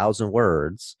 800,000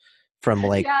 words from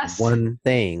like yes. one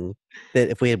thing that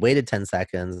if we had waited 10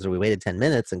 seconds or we waited 10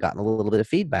 minutes and gotten a little bit of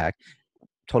feedback,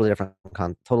 totally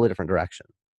different direction,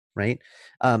 right?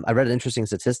 I read an interesting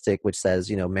statistic which says,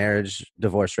 marriage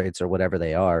divorce rates or whatever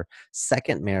they are,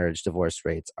 second marriage divorce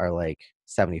rates are like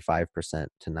 75%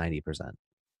 to 90%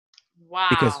 Wow.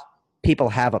 because people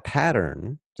have a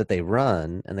pattern that they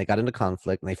run and they got into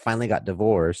conflict and they finally got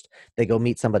divorced. They go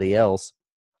meet somebody else,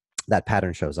 that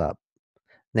pattern shows up.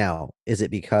 Now, is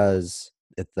it because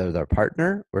they're their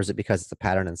partner, or is it because it's a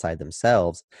pattern inside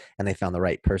themselves and they found the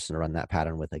right person to run that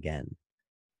pattern with again?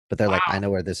 But they're like, I Wow. know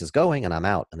where this is going and I'm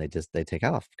out. And they take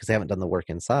off because they haven't done the work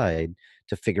inside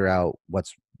to figure out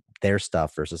what's their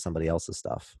stuff versus somebody else's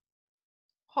stuff.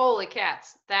 Holy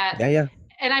cats. Yeah, yeah.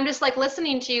 And I'm just like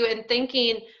listening to you and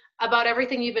thinking about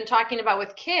everything you've been talking about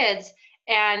with kids.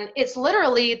 And it's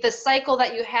literally the cycle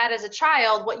that you had as a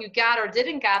child, what you got or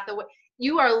didn't got,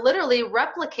 you are literally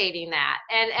replicating that.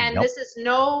 And Yep. this is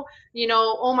no,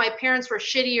 oh, my parents were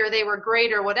shitty or they were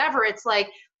great or whatever. It's like,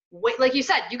 wait, like you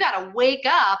said, you got to wake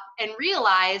up and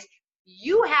realize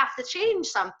you have to change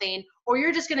something, or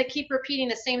you're just going to keep repeating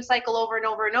the same cycle over and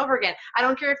over and over again. I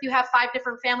don't care if you have 5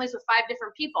 different families with 5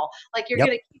 different people, like you're Yep.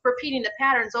 going to keep repeating the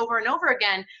patterns over and over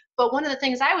again. But one of the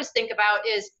things I always think about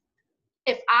is,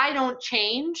 if I don't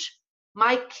change,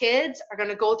 my kids are going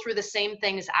to go through the same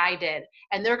things I did,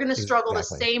 and they're going to struggle the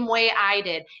Exactly. same way I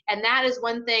did. And that is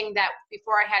one thing that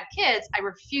before I had kids, I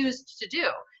refused to do.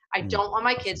 I Mm, don't want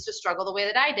my awesome. kids to struggle the way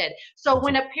that I did. So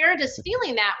when Awesome. a parent is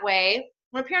feeling that way,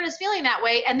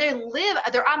 and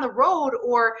they're on the road,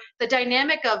 or the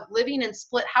dynamic of living in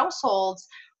split households,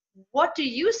 what do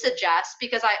you suggest?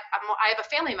 Because I have a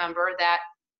family member that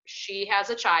she has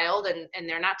a child, and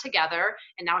they're not together,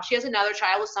 and now she has another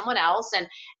child with someone else, and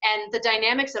the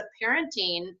dynamics of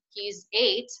parenting, he's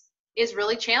 8, is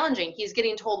really challenging. He's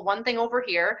getting told one thing over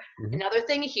here, Mhm. another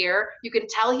thing here. You can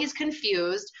tell he's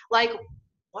confused. Like,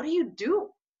 what do you do?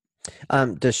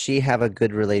 Does she have a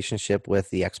good relationship with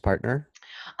the ex-partner?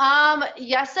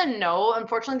 Yes and no.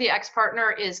 Unfortunately, the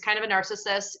ex-partner is kind of a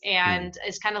narcissist Mm. and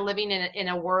is kind of living in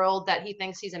a world that he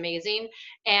thinks he's amazing.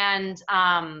 And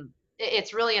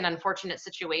it's really an unfortunate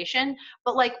situation.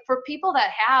 But like, for people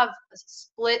that have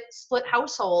split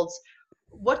households,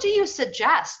 what do you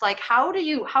suggest? Like, how do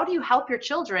you help your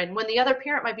children when the other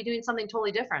parent might be doing something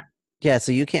totally different? Yeah,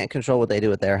 so you can't control what they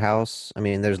do at their house. I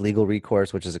mean, there's legal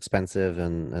recourse, which is expensive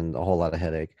and a whole lot of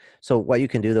headache. So what you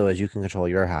can do though is you can control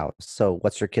your house. So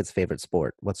what's your kid's favorite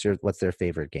sport? What's their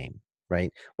favorite game,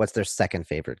 right? What's their second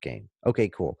favorite game? Okay,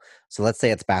 cool. So let's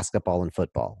say it's basketball and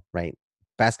football, right?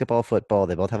 Basketball, football,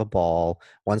 they both have a ball.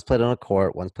 One's played on a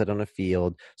court, one's played on a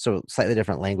field. So slightly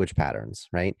different language patterns,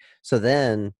 right? So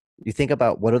then you think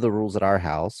about what are the rules at our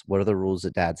house? What are the rules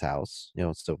at dad's house?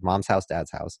 So mom's house,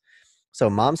 dad's house. So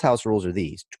mom's house rules are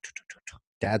these.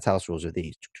 Dad's house rules are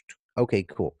these. Okay,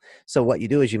 cool. So what you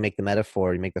do is you make the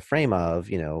metaphor, you make the frame of,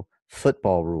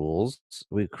 football rules.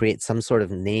 We create some sort of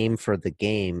name for the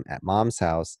game at mom's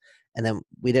house, and then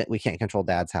we can't control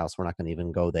dad's house. We're not going to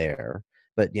even go there.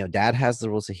 But dad has the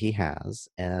rules that he has,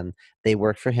 and they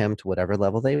work for him to whatever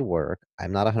level they work.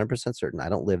 I'm not 100% certain. I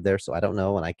don't live there, so I don't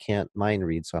know, and I can't mind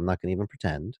read, so I'm not going to even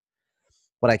pretend.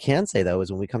 What I can say though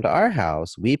is when we come to our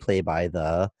house, we play by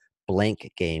the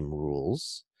blank game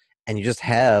rules, and you just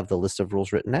have the list of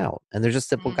rules written out. And they're just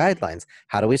simple Mm. guidelines.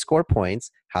 How do we score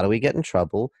points? How do we get in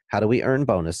trouble? How do we earn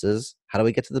bonuses? How do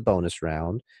we get to the bonus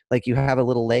round? Like you have a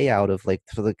little layout of like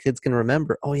so the kids can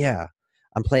remember, oh yeah,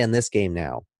 I'm playing this game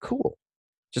now. Cool.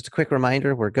 Just a quick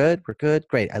reminder, we're good. We're good.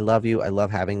 Great. I love you. I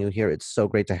love having you here. It's so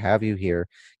great to have you here.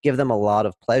 Give them a lot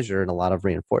of pleasure and a lot of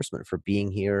reinforcement for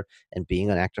being here and being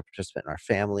an active participant in our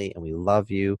family. And we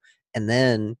love you. And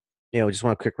then, just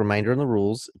want a quick reminder on the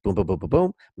rules. Boom, boom, boom, boom,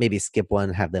 boom. Maybe skip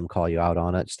one, have them call you out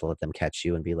on it just to let them catch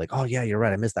you and be like, oh, yeah, you're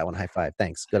right. I missed that one. High five.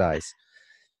 Thanks. Good eyes.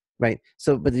 Right.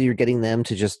 So, but you're getting them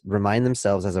to just remind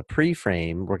themselves as a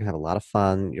pre-frame, we're going to have a lot of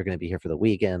fun. You're going to be here for the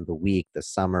weekend, the week, the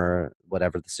summer,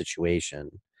 whatever the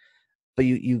situation, but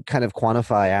you kind of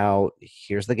quantify out,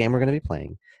 here's the game we're going to be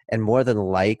playing, and more than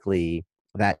likely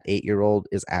that 8-year-old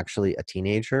is actually a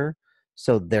teenager,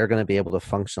 so they're going to be able to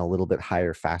function a little bit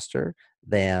higher faster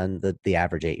than the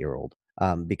average 8-year-old.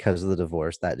 because of the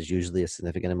divorce. That is usually a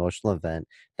significant emotional event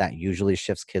that usually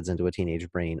shifts kids into a teenage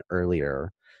brain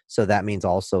earlier. So that means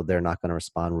also they're not going to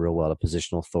respond real well to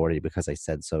positional authority because I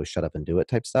said so, shut up and do it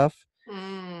type stuff. But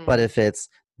Mm. if it's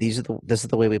this is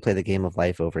the way we play the game of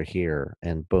life over here,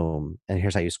 and boom, and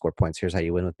here's how you score points, here's how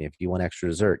you win with me. If you want extra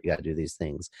dessert, you got to do these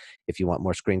things. If you want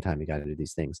more screen time, you got to do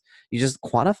these things. You just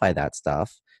quantify that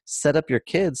stuff, set up your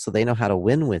kids so they know how to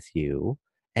win with you,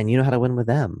 and you know how to win with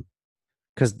them.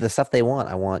 Because the stuff they want,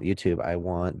 I want YouTube, I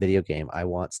want video game, I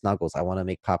want snuggles, I want to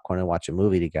make popcorn and watch a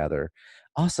movie together.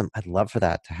 Awesome. I'd love for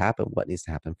that to happen. What needs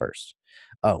to happen first?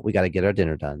 Oh, we got to get our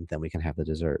dinner done. Then we can have the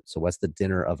dessert. So what's the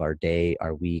dinner of our day,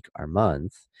 our week, our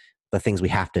month? The things we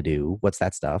have to do. What's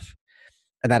that stuff?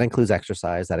 And that includes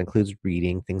exercise. That includes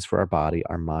reading, things for our body,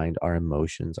 our mind, our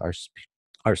emotions,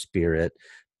 our spirit.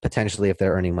 Potentially, if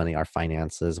they're earning money, our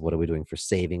finances. What are we doing for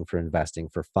saving, for investing,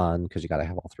 for fun? Because you got to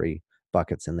have all three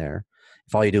buckets in there.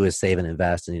 If all you do is save and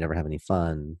invest and you never have any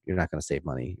fun, you're not going to save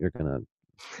money. You're gonna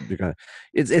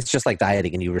it's just like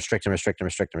dieting, and you restrict and restrict and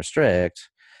restrict and restrict,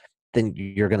 then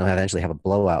you're going to eventually have a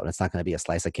blowout, and it's not going to be a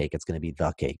slice of cake, it's going to be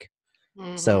the cake.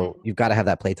 So Mm-hmm. you've got to have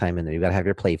that playtime in there. You got to have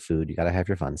your play food, you got to have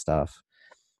your fun stuff.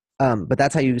 But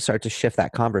that's how you start to shift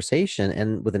that conversation.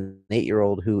 And with an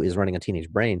 8-year-old who is running a teenage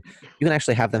brain, you can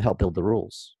actually have them help build the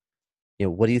rules.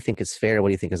 What do you think is fair, what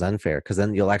do you think is unfair? Because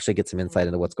then you'll actually get some insight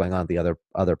into what's going on at the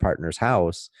other partner's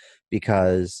house.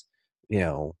 Because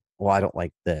well, I don't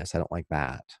like this, I don't like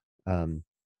that.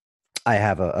 I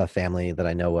have a family that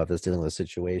I know of that's dealing with a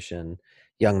situation.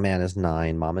 Young man is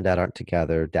 9, mom and dad aren't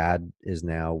together, dad is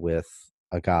now with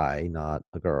a guy, not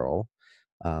a girl.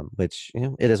 Which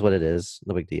it is what it is,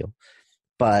 no big deal.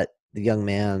 But the young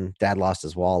man, dad lost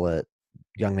his wallet,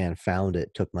 young man found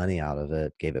it, took money out of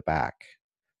it, gave it back,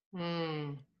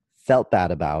 Mm. felt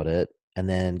bad about it, and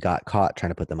then got caught trying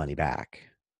to put the money back.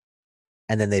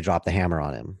 And then they dropped the hammer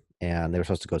on him, and they were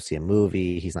supposed to go see a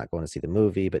movie. He's not going to see the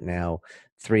movie, but now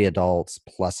 3 adults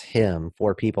plus him,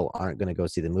 4 people aren't going to go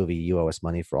see the movie. You owe us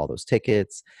money for all those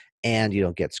tickets, and you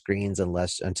don't get screens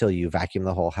until you vacuum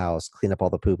the whole house, clean up all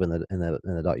the poop in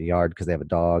the yard because they have a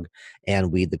dog,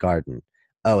 and weed the garden.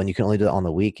 Oh, and you can only do it on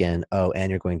the weekend. Oh, and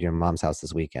you're going to your mom's house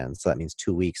this weekend, so that means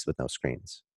 2 weeks with no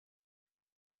screens.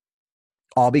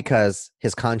 All because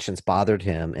his conscience bothered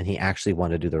him and he actually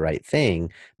wanted to do the right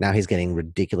thing. Now he's getting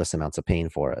ridiculous amounts of pain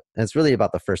for it. And it's really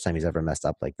about the first time he's ever messed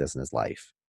up like this in his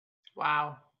life.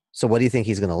 Wow. So what do you think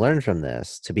he's going to learn from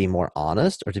this? To be more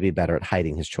honest or to be better at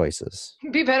hiding his choices?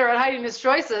 Be better at hiding his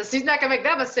choices. He's not going to make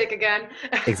that mistake again.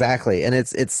 Exactly. And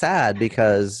it's sad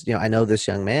because, I know this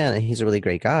young man and he's a really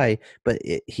great guy, but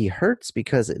he hurts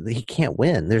because he can't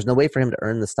win. There's no way for him to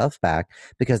earn the stuff back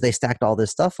because they stacked all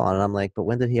this stuff on. And I'm like, but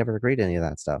when did he ever agree to any of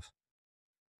that stuff?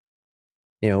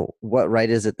 What right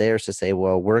is it theirs to say,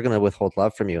 well, we're going to withhold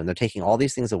love from you? And they're taking all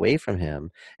these things away from him.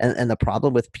 And the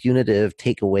problem with punitive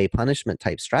takeaway punishment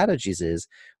type strategies is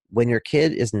when your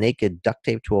kid is naked, duct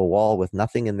taped to a wall with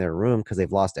nothing in their room because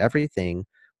they've lost everything,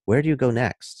 where do you go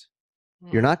next?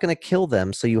 You're not going to kill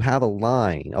them. So you have a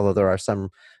line, although there are some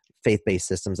faith-based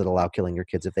systems that allow killing your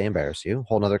kids if they embarrass you.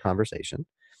 Whole nother conversation.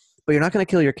 But you're not going to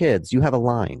kill your kids. You have a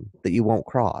line that you won't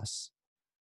cross.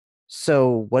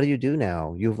 So what do you do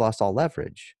now? You've lost all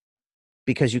leverage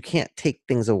because you can't take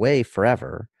things away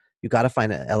forever. You got to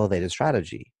find an elevated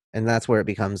strategy. And that's where it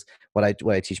becomes what I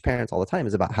teach parents all the time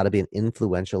is about how to be an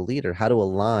influential leader, how to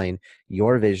align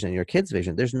your vision and your kids'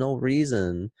 vision. There's no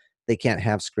reason they can't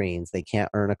have screens. They can't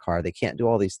earn a car. They can't do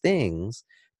all these things,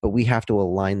 but we have to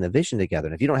align the vision together.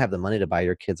 And if you don't have the money to buy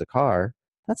your kids a car,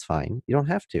 that's fine. You don't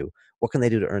have to. What can they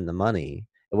do to earn the money?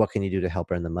 And what can you do to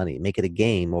help earn the money? Make it a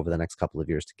game over the next couple of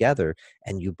years together,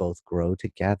 and you both grow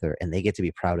together, and they get to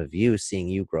be proud of you, seeing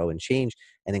you grow and change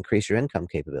and increase your income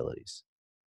capabilities.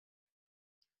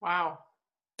 Wow.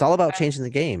 It's all about changing the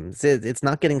game. It's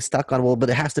not getting stuck on, well, but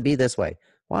it has to be this way.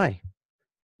 Why?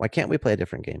 Why can't we play a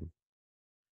different game?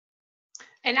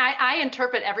 And I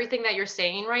interpret everything that you're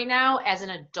saying right now as an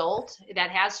adult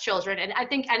that has children. And I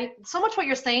think so much what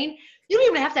you're saying, you don't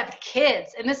even have to have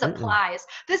kids. And this applies.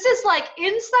 This is like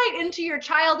insight into your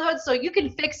childhood so you can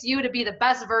fix you to be the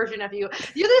best version of you.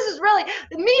 This is really,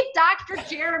 meet Dr.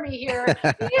 Jeremy here.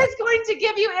 He is going to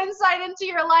give you insight into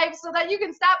your life so that you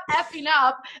can stop effing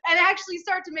up and actually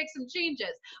start to make some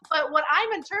changes. But what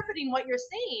I'm interpreting what you're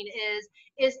saying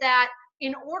is that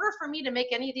in order for me to make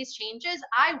any of these changes,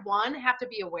 I, 1, have to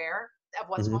be aware of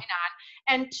what's going on.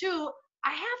 And 2, I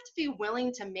have to be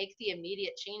willing to make the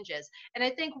immediate changes. And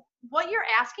I think what you're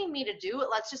asking me to do,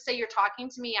 let's just say you're talking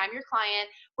to me, I'm your client.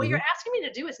 What you're asking me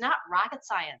to do is not rocket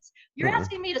science. You're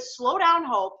asking me to slow down,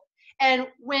 Hope. And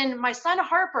when my son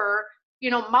Harper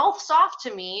mouths off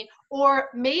to me, or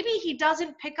maybe he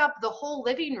doesn't pick up the whole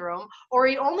living room, or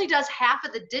he only does half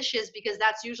of the dishes because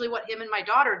that's usually what him and my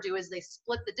daughter do is they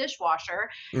split the dishwasher,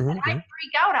 and I Mm-hmm.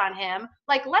 freak out on him.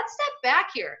 Like, let's step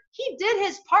back here. He did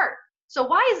his part. So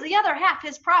why is the other half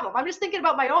his problem? I'm just thinking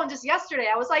about my own just yesterday.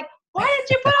 I was like, why did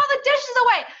you put all the dishes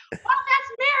away? Well, that's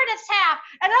Meredith's half.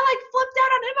 And I like flipped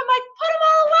out on him. I'm like, put them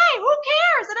all away. Who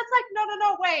cares? And it's like,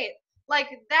 no, wait.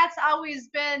 Like, that's always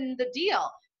been the deal.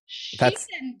 She That's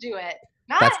didn't do it.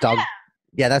 Not that's dog. him.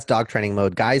 Yeah, that's dog training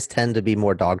mode. Guys tend to be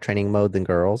more dog training mode than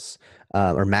girls,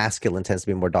 or masculine tends to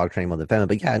be more dog training mode than feminine.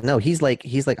 But yeah, no, he's like,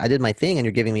 I did my thing, and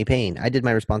you're giving me pain. I did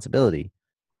my responsibility.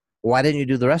 Why didn't you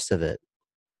do the rest of it?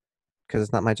 Because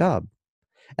it's not my job.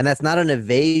 And that's not an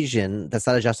evasion. That's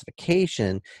not a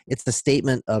justification. It's the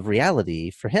statement of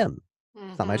reality for him.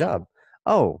 It's not my job.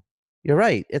 Oh, you're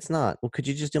right. It's not. Well, could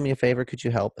you just do me a favor? Could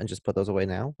you help and just put those away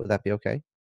now? Would that be okay?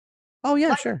 Oh, yeah,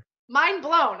 Like, sure. mind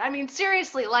blown. I mean,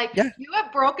 seriously, like, Yeah. you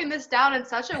have broken this down in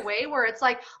such a way where it's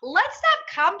like, let's stop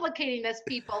complicating this,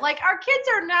 people. Like, our kids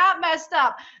are not messed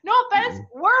up. No offense,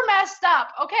 we're messed up.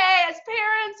 Okay, as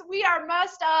parents, we are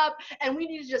messed up, and we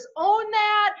need to just own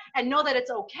that and know that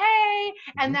it's okay,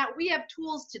 and that we have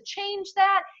tools to change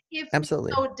that if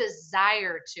Absolutely. we so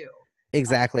desire to.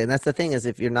 Exactly. And that's the thing is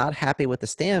if you're not happy with the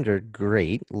standard,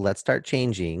 great. Let's start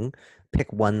changing.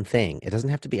 Pick one thing. It doesn't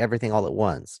have to be everything all at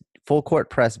once. Full court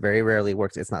press very rarely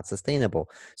works. It's not sustainable.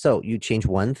 So you change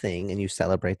one thing and you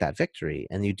celebrate that victory.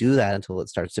 And you do that until it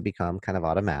starts to become kind of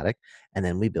automatic. And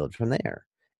then we build from there.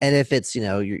 And if it's,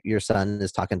 your son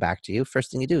is talking back to you,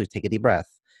 first thing you do is take a deep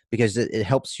breath. Because it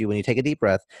helps you when you take a deep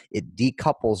breath, it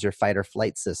decouples your fight or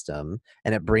flight system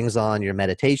and it brings on your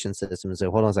meditation system. And so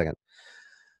hold on a second.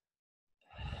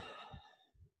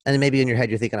 And maybe in your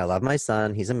head, you're thinking, I love my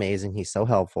son. He's amazing. He's so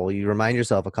helpful. You remind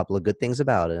yourself a couple of good things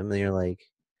about him. And you're like,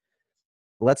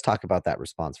 let's talk about that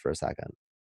response for a second.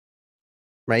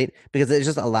 Right? Because it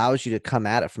just allows you to come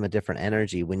at it from a different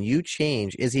energy. When you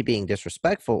change, is he being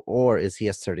disrespectful or is he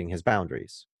asserting his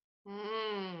boundaries?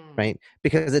 Right?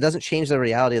 Because it doesn't change the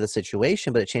reality of the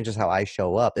situation, but it changes how I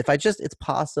show up. If it's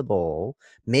possible,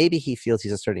 maybe he feels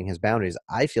he's asserting his boundaries.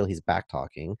 I feel he's back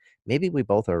talking. Maybe we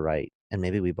both are right. And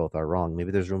maybe we both are wrong.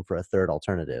 Maybe there's room for a third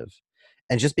alternative.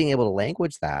 And just being able to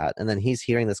language that, and then he's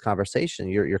hearing this conversation,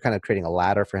 you're kind of creating a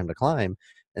ladder for him to climb.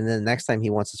 And then the next time he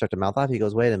wants to start to mouth off, he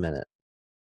goes, wait a minute.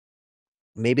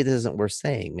 Maybe this isn't worth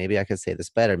saying. Maybe I could say this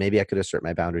better. Maybe I could assert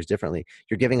my boundaries differently.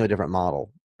 You're giving him a different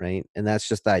model, right? And that's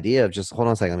just the idea of just, hold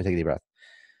on a second, let me take a deep breath.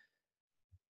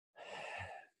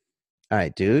 All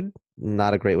right, dude,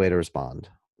 not a great way to respond.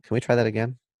 Can we try that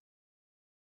again?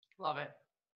 Love it.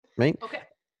 Right? Okay.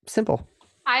 Simple.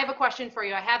 I have a question for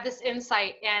you. I have this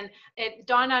insight, and it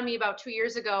dawned on me about 2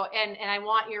 years ago, and I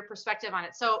want your perspective on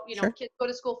it. So, Sure. Kids go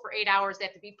to school for 8 hours. They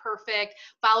have to be perfect,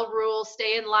 follow rules,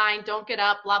 stay in line, don't get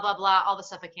up, blah, blah, blah, all the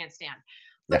stuff I can't stand.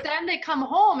 But then they come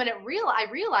home, and I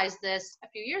realized this a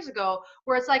few years ago,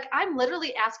 where it's like, I'm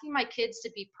literally asking my kids to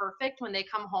be perfect when they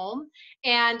come home.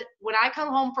 And when I come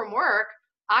home from work,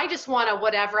 I just want to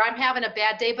whatever. I'm having a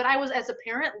bad day, but I was, as a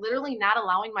parent, literally not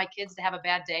allowing my kids to have a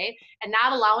bad day and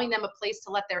not allowing them a place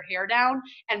to let their hair down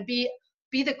and be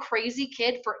the crazy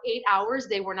kid for 8 hours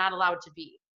they were not allowed to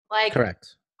be. Like,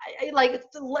 correct.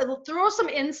 Throw some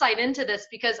insight into this,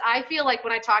 because I feel like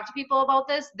when I talk to people about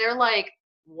this, they're like,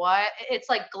 what? It's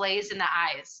like glaze in the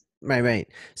eyes. Right.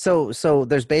 So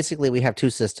there's basically, we have two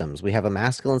systems. We have a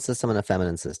masculine system and a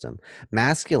feminine system.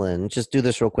 Masculine, just do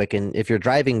this real quick. And if you're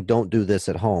driving, don't do this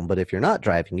at home. But if you're not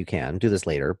driving, you can do this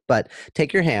later. But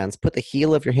take your hands, put the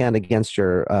heel of your hand against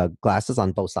your glasses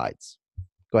on both sides.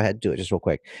 Go ahead, do it just real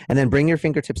quick. And then bring your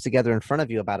fingertips together in front of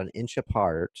you about an inch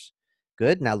apart.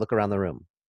 Good. Now look around the room.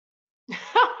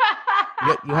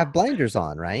 You have blinders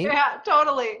on, right? Yeah,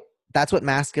 totally. That's what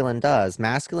masculine does.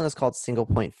 Masculine is called single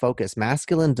point focus.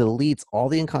 Masculine deletes all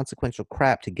the inconsequential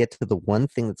crap to get to the one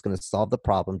thing that's going to solve the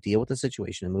problem, deal with the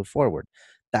situation, and move forward.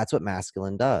 That's what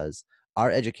masculine does. Our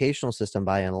educational system,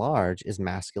 by and large, is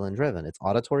masculine driven. It's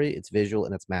auditory, it's visual,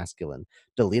 and it's masculine.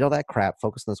 Delete all that crap.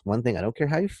 Focus on this one thing. I don't care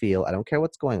how you feel. I don't care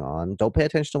what's going on. Don't pay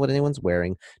attention to what anyone's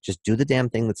wearing. Just do the damn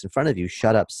thing that's in front of you.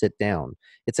 Shut up. Sit down.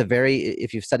 It's a very,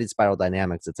 if you've studied spiral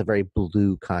dynamics, it's a very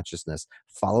blue consciousness.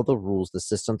 Follow the rules, the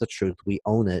system, the truth. We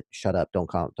own it. Shut up. Don't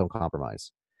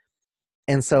compromise.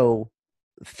 And so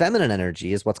feminine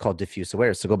energy is what's called diffuse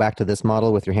awareness. So go back to this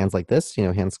model with your hands like this,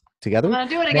 hands together. I'm going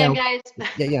to do it again, guys.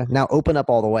 Yeah. Now open up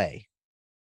all the way.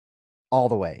 All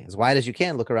the way. As wide as you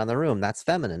can, look around the room. That's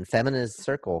feminine. Feminine is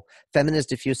circle. Feminine is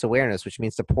diffuse awareness, which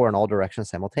means to pour in all directions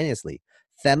simultaneously.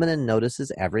 Feminine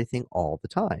notices everything all the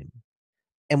time.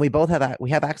 And we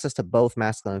have access to both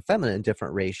masculine and feminine in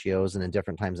different ratios and in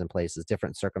different times and places.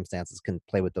 Different circumstances can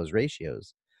play with those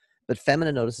ratios. But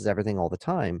feminine notices everything all the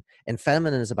time, and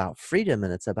feminine is about freedom,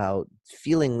 and it's about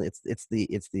feeling. It's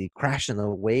the crash and the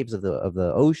waves of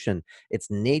the ocean. It's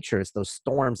nature. It's those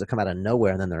storms that come out of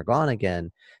nowhere and then they're gone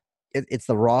again. It's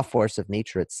the raw force of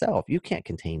nature itself. You can't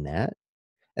contain that.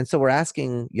 And so we're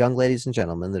asking young ladies and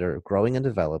gentlemen that are growing and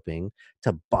developing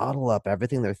to bottle up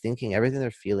everything they're thinking, everything they're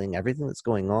feeling, everything that's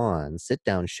going on. Sit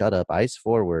down, shut up, eyes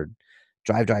forward,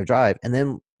 drive, drive, drive, and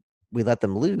then we let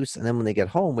them loose. And then when they get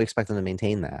home, we expect them to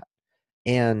maintain that.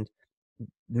 And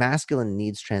masculine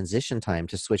needs transition time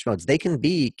to switch modes. They can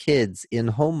be kids in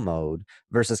home mode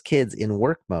versus kids in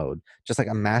work mode, just like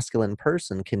a masculine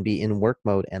person can be in work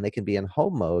mode and they can be in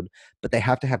home mode, but they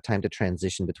have to have time to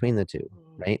transition between the two,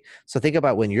 right? So think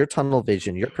about when you're tunnel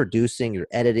vision, you're producing, you're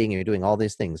editing, you're doing all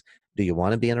these things. Do you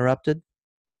want to be interrupted?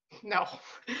 No.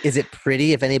 Is it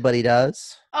pretty if anybody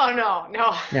does? Oh, no.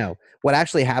 No. What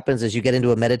actually happens is you get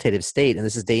into a meditative state, and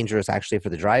this is dangerous actually for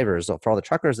the drivers. So for all the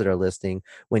truckers that are listening,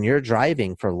 when you're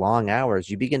driving for long hours,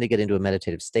 you begin to get into a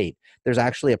meditative state. There's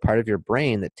actually a part of your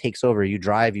brain that takes over. You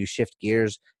drive, you shift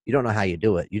gears. You don't know how you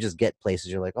do it. You just get places.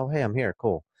 You're like, oh, hey, I'm here.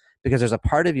 Cool. Because there's a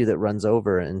part of you that runs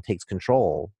over and takes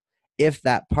control. If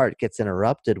that part gets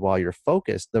interrupted while you're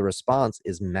focused, the response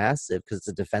is massive because it's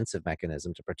a defensive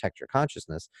mechanism to protect your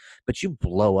consciousness. But you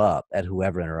blow up at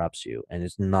whoever interrupts you, and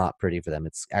it's not pretty for them.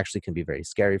 It's actually can be very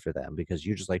scary for them because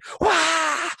you're just like,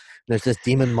 wah! There's this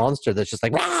demon monster that's just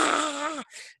like, wah!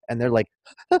 And they're like,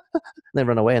 and they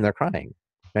run away and they're crying.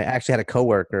 I actually had a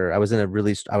coworker. I used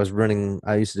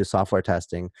to do software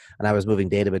testing, and I was moving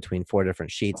data between 4 different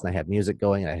sheets, and I had music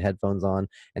going, and I had headphones on,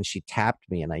 and she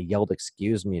tapped me, and I yelled,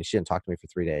 "Excuse me," and she didn't talk to me for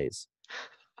 3 days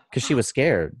because she was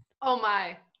scared. Oh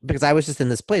my. Because I was just in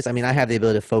this place. I mean, I have the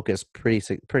ability to focus pretty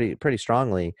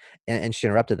strongly, and she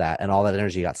interrupted that, and all that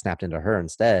energy got snapped into her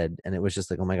instead. And it was just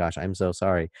like, oh my gosh, I'm so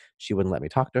sorry. She wouldn't let me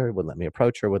talk to her, wouldn't let me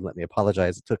approach her, wouldn't let me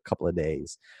apologize. It took a couple of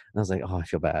days, and I was like, oh, I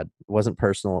feel bad. It wasn't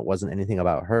personal. It wasn't anything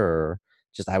about her.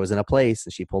 Just I was in a place,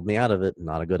 and she pulled me out of it.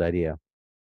 Not a good idea.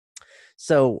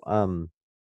 So,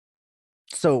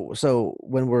 so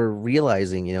when we're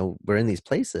realizing, we're in these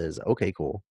places, okay,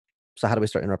 cool. So how do we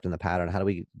start interrupting the pattern? How do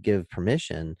we give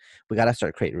permission? We got to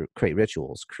start create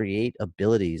rituals, create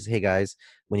abilities. Hey guys,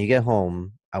 when you get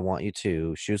home, I want you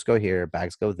to shoes go here,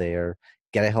 bags go there,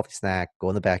 get a healthy snack, go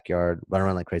in the backyard, run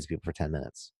around like crazy people for 10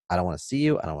 minutes. I don't want to see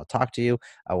you. I don't want to talk to you.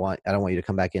 I don't want you to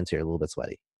come back in so you're a little bit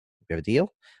sweaty. We have a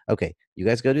deal? Okay, you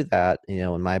guys go do that.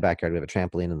 In my backyard, we have a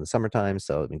trampoline in the summertime.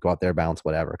 So go out there, bounce,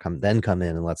 whatever. Come in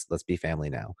and let's be family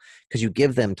now. Because you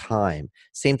give them time.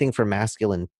 Same thing for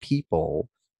masculine people.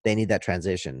 They need that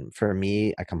transition. For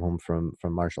me, I come home from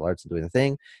martial arts and doing the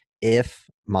thing. If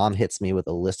mom hits me with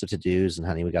a list of to-dos and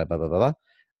honey, we got blah, blah, blah, blah,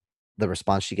 the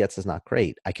response she gets is not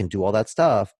great. I can do all that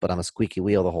stuff, but I'm a squeaky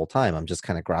wheel the whole time. I'm just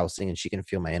kind of grousing, and she can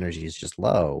feel my energy is just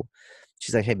low.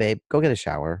 She's like, hey, babe, go get a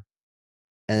shower.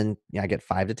 And I get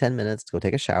 5 to 10 minutes to go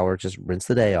take a shower, just rinse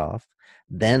the day off.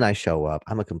 Then I show up.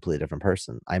 I'm a completely different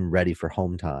person. I'm ready for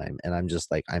home time. And I'm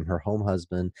just like, I'm her home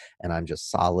husband, and I'm just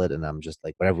solid. And I'm just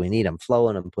like, whatever we need, I'm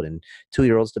flowing. I'm putting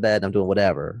 2-year-olds to bed. I'm doing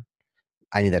whatever.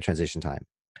 I need that transition time.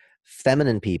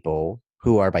 Feminine people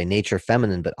who are by nature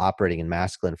feminine, but operating in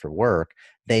masculine for work,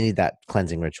 they need that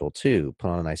cleansing ritual too. Put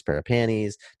on a nice pair of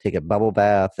panties, take a bubble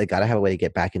bath. They got to have a way to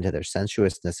get back into their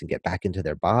sensuousness and get back into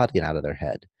their body and out of their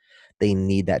head. They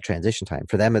need that transition time.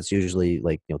 For them, it's usually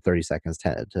 30 seconds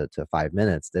to 5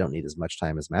 minutes. They don't need as much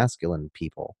time as masculine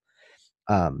people.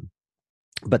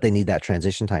 But they need that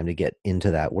transition time to get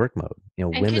into that work mode.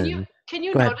 And women. Can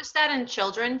you notice that in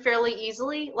children fairly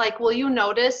easily? Like, will you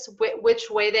notice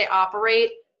which way they operate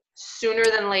sooner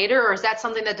than later, or is that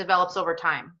something that develops over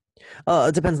time?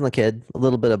 It depends on the kid. A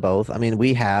little bit of both. I mean,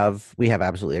 we have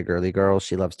absolutely a girly girl.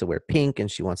 She loves to wear pink and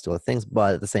she wants to do things,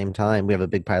 but at the same time, we have a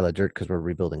big pile of dirt because we're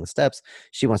rebuilding the steps.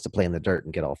 She wants to play in the dirt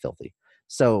and get all filthy.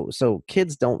 So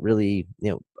kids don't really,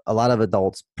 a lot of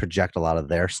adults project a lot of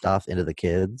their stuff into the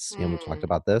kids. We've talked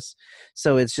about this.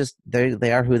 So it's just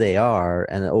they are who they are,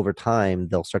 and over time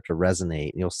they'll start to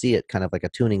resonate. You'll see it kind of like a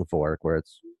tuning fork where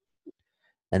it's,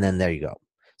 and then there you go.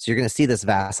 So you're going to see this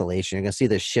vacillation. You're going to see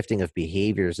this shifting of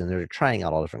behaviors, and they're trying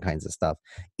out all different kinds of stuff,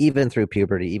 even through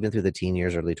puberty, even through the teen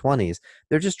years, early 20s.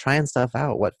 They're just trying stuff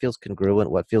out. What feels congruent,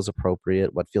 what feels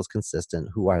appropriate, what feels consistent.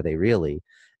 Who are they really?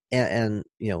 And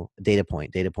data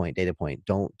point.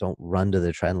 Don't run to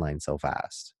the trend line so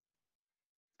fast.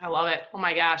 I love it. Oh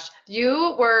my gosh.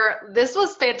 This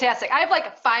was fantastic. I have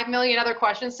like 5 million other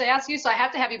questions to ask you, so I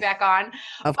have to have you back on.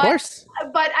 Of course.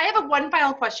 But I have one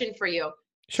final question for you.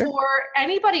 Sure. For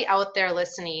anybody out there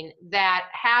listening that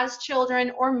has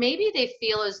children, or maybe they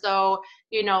feel as though,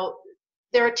 you know,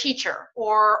 they're a teacher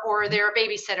or Mhm, they're a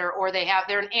babysitter or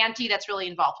they're an auntie that's really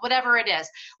involved, whatever it is,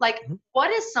 like mhm.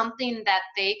 what is something that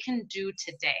they can do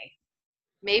today?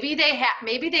 Maybe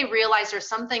they realize there's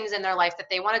some things in their life that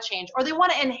they want to change, or they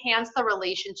want to enhance the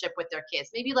relationship with their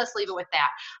kids. Maybe let's leave it with that.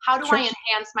 How do I Sure.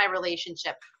 enhance my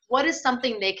relationship? What is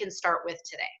something they can start with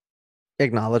today?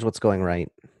 Acknowledge what's going right.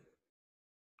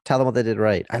 Tell them what they did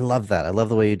right. I love that. I love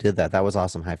the way you did that. That was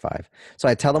awesome. High five. So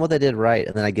I tell them what they did right,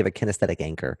 and then I give a kinesthetic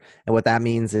anchor. And what that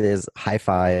means is high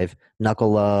five,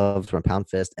 knuckle love, from pound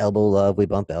fist, elbow love, we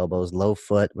bump elbows, low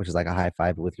foot, which is like a high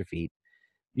five but with your feet.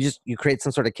 You create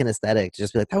some sort of kinesthetic to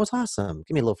just be like, that was awesome.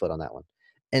 Give me a low foot on that one.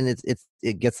 And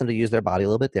it gets them to use their body a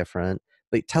little bit different.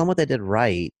 But tell them what they did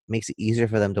right makes it easier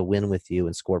for them to win with you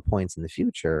and score points in the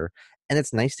future. And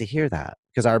it's nice to hear that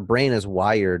because our brain is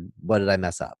wired. What did I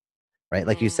mess up? Right?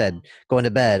 Like you said, Mm, going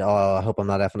to bed, oh, I hope I'm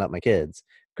not effing up my kids.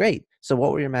 Great. So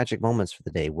what were your magic moments for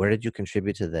the day? Where did you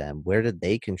contribute to them? Where did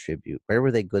they contribute? Where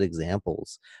were they good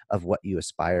examples of what you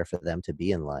aspire for them to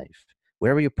be in life?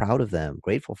 Where were you proud of them,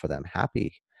 grateful for them,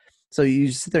 happy? So you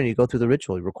just sit there and you go through the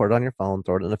ritual. You record it on your phone,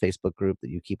 throw it in a Facebook group that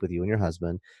you keep with you and your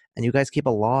husband, and you guys keep a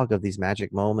log of these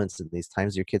magic moments and these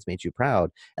times your kids made you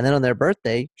proud. And then on their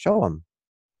birthday, show them.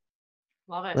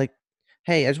 love it. Like,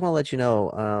 hey, I just want to let you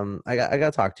know, I got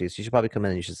to talk to you. So you should probably come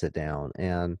in and you should sit down.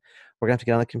 And we're gonna have to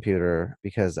get on the computer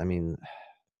because I mean,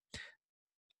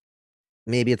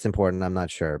 maybe it's important. I'm not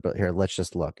sure, but here, let's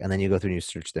just look. And then you go through and you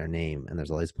search their name, and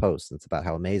there's all these posts. And it's about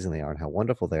how amazing they are and how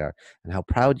wonderful they are and how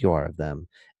proud you are of them.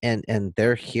 And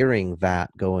they're hearing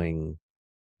that going,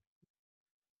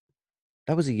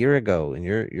 that was a year ago, and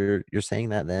you're saying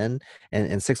that then,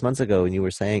 and 6 months ago, and you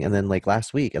were saying, and then like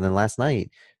last week, and then last night.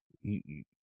 You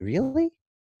really?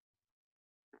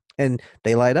 And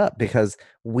they light up because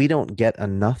we don't get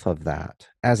enough of that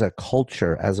as a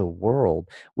culture, as a world.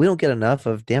 We don't get enough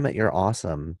of, damn it, you're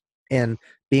awesome. And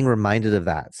being reminded of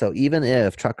that. So even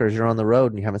if truckers, you're on the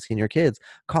road and you haven't seen your kids,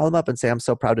 call them up and say, I'm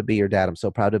so proud to be your dad. I'm so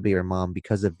proud to be your mom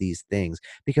because of these things,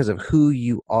 because of who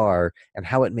you are and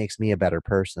how it makes me a better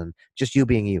person. Just you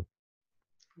being you.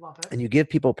 Love it. And you give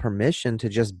people permission to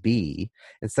just be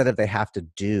instead of they have to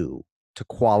do to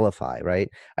qualify, right?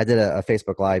 I did a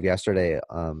Facebook Live yesterday.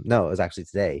 No, it was actually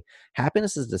today.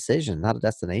 Happiness is a decision, not a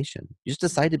destination. You just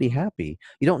decide to be happy.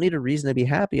 You don't need a reason to be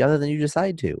happy other than you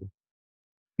decide to.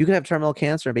 You could have terminal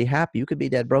cancer and be happy. You could be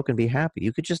dead broke and be happy.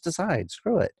 You could just decide,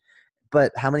 screw it.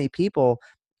 But how many people,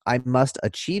 I must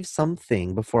achieve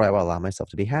something before I will allow myself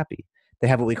to be happy? They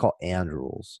have what we call and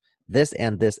rules. This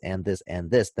and this and this and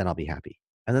this, then I'll be happy.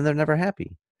 And then they're never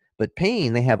happy. But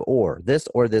pain, they have or this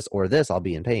or this or this, I'll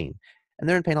be in pain. And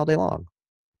they're in pain all day long.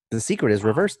 The secret is Wow.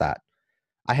 reverse that.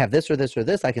 I have this or this or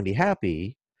this, I can be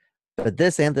happy. But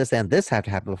this and this and this have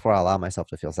to happen before I allow myself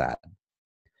to feel sad.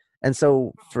 And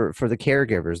so for the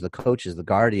caregivers, the coaches, the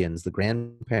guardians, the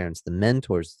grandparents, the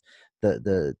mentors,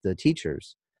 the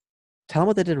teachers, tell them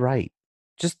what they did right.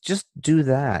 Just do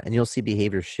that, and you'll see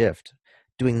behavior shift.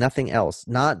 Doing nothing else,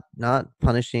 not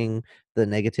punishing the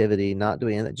negativity, not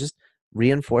doing anything. Just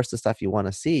reinforce the stuff you want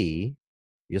to see.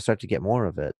 You'll start to get more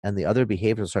of it, and the other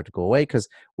behaviors will start to go away. Because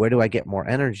where do I get more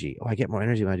energy? Oh, I get more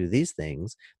energy when I do these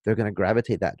things. They're going to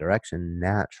gravitate that direction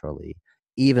naturally.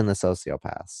 Even the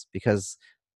sociopaths, because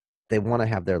they want to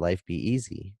have their life be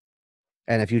easy.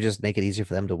 And if you just make it easier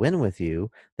for them to win with you,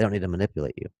 they don't need to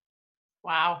manipulate you.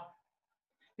 Wow.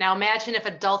 Now imagine if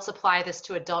adults apply this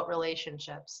to adult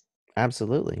relationships.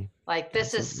 Absolutely. Like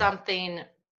this is Absolutely. something,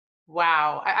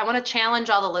 wow. I want to challenge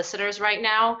all the listeners right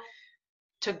now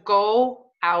to go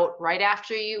out right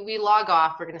after we log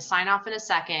off. We're going to sign off in a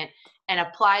second and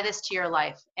apply this to your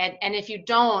life. And if you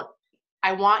don't,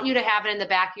 I want you to have it in the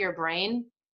back of your brain.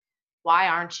 Why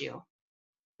aren't you?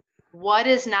 What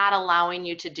is not allowing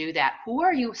you to do that? Who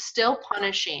are you still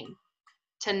punishing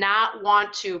to not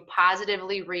want to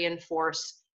positively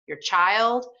reinforce your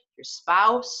child, your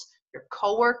spouse, your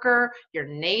coworker, your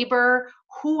neighbor,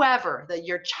 whoever,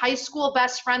 your high school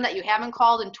best friend that you haven't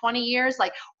called in 20 years?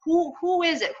 Like who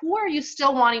is it? Who are you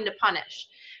still wanting to punish?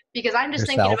 Because I'm just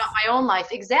thinking about Yourself. my own life.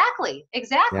 Exactly. Yeah.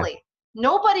 Exactly.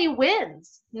 Nobody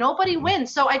wins. Nobody Mm-mm.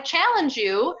 wins. So I challenge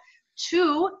you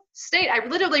to state, I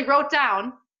literally wrote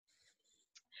down,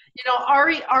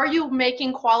 are you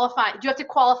making qualify? Do you have to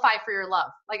qualify for your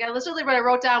love? Like I literally what I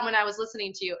wrote down when I was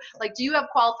listening to you. Like, do you have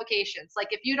qualifications? Like,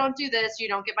 if you don't do this, you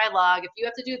don't get my love. If you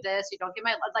have to do this, you don't get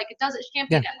my love. Like it can't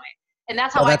be Yeah. that way. And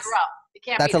that's how Well, I grew up. It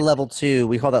can't be that's a that level two.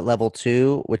 We call that level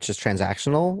two, which is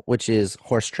transactional, which is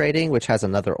horse trading, which has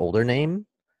another older name.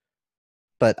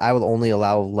 But I will only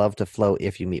allow love to flow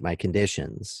if you meet my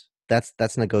conditions.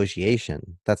 that's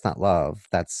negotiation. That's not love.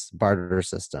 That's barter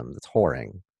system. That's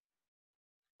whoring,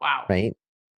 Wow. right?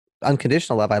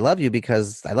 Unconditional love. I love you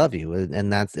because I love you,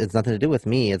 and that's it's nothing to do with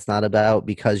me. It's not about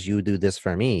because you do this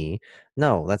for me.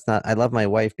 No, that's not. I love my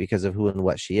wife because of who and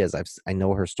what she is. I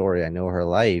know her story. I know her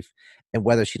life, and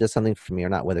whether she does something for me or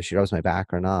not, whether she rubs my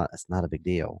back or not, it's not a big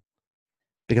deal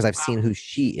because I've Wow. seen who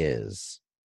she is.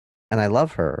 And I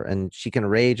love her, and she can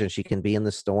rage and she can be in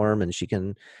the storm and she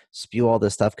can spew all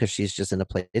this stuff because she's just in a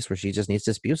place where she just needs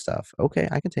to spew stuff. Okay,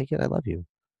 I can take it. I love you.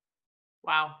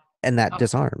 Wow. And that Okay.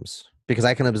 disarms because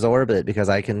I can absorb it, because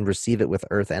I can receive it with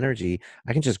earth energy.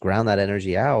 I can just ground that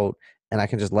energy out and I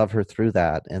can just love her through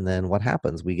that. And then what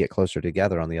happens? We get closer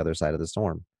together on the other side of the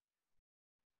storm.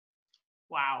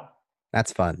 Wow.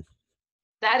 That's fun.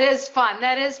 That is fun.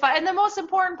 That is fun. And the most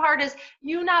important part is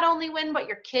you not only win, but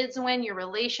your kids win, your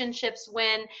relationships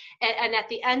win. And at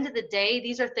the end of the day,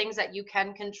 these are things that you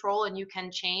can control and you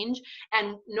can change.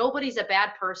 And nobody's a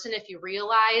bad person if you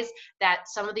realize that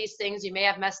some of these things you may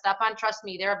have messed up on. Trust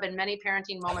me, there have been many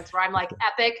parenting moments where I'm like,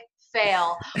 epic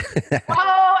fail.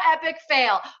 Whoa, epic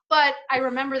fail. But I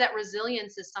remember that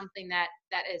resilience is something that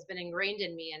has been ingrained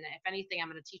in me. And if anything, I'm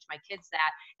going to teach my kids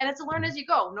that. And it's a learn as you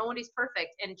go. Nobody's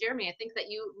perfect. And Jeremy, I think that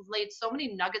you laid so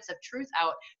many nuggets of truth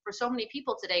out for so many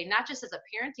people today, not just as a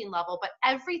parenting level, but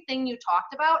everything you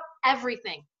talked about,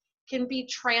 everything can be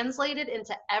translated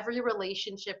into every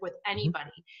relationship with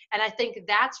anybody. And I think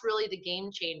that's really the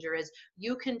game changer is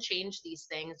you can change these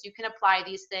things. You can apply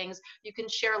these things. You can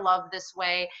share love this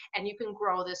way and you can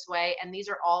grow this way. And these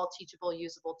are all teachable,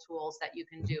 usable tools that you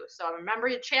can do. So remember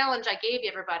your challenge I gave you,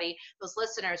 everybody, those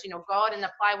listeners, go out and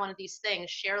apply one of these things,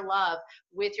 share love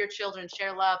with your children,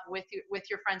 share love with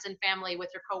your friends and family,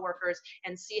 with your coworkers,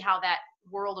 and see how that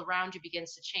world around you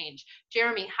begins to change.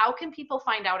 Jeremy, how can people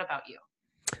find out about you?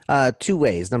 Two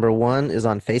ways. Number one is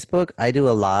on Facebook. I do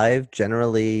a live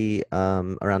generally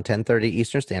around 10:30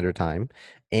 Eastern Standard Time,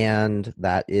 and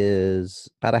that is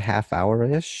about a half hour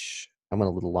ish. I went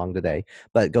a little long today,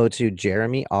 but go to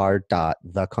Jeremy R.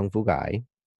 The Kung Fu Guy,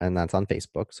 and that's on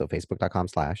Facebook. So facebook.com/.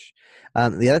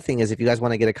 The other thing is, if you guys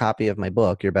want to get a copy of my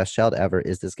book, Your Best Child Ever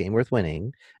Is This Game Worth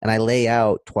Winning, and I lay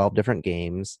out 12 different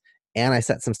games, and I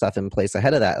set some stuff in place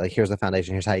ahead of that. Like, here's the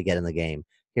foundation. Here's how you get in the game.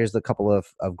 Here's the couple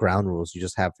of ground rules you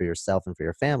just have for yourself and for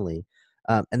your family.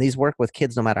 And these work with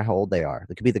kids no matter how old they are.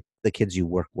 It could be the kids you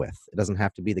work with. It doesn't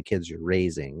have to be the kids you're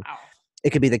raising. Wow.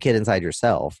 It could be the kid inside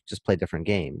yourself. Just play different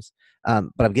games.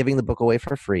 But I'm giving the book away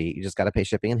for free. You just got to pay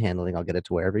shipping and handling. I'll get it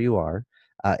to wherever you are.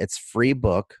 It's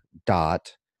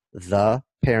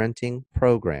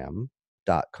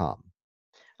freebook.theparentingprogram.com.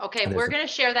 Okay, we're going to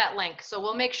share that link. So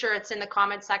we'll make sure it's in the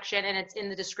comment section and it's in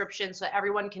the description so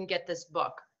everyone can get this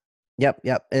book. Yep.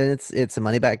 And it's a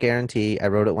money back guarantee. I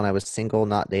wrote it when I was single,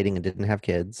 not dating, and didn't have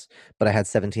kids. But I had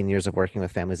 17 years of working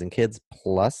with families and kids.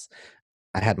 Plus,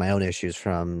 I had my own issues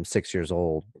from 6 years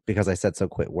old because I said so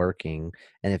quit working.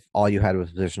 And if all you had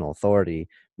was positional authority,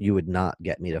 you would not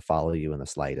get me to follow you in the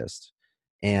slightest.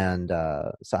 And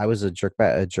so I was a jerk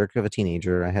of a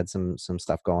teenager. I had some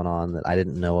stuff going on that I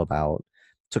didn't know about.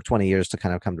 It took 20 years to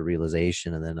kind of come to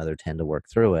realization, and then another 10 to work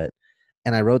through it.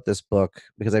 And I wrote this book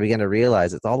because I began to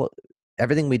realize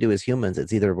everything we do as humans.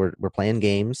 It's either we're playing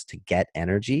games to get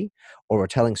energy, or we're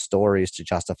telling stories to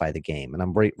justify the game. And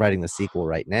I'm writing the sequel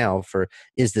right now for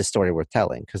Is This Story Worth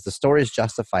Telling? Because the stories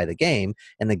justify the game,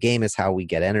 and the game is how we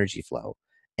get energy flow.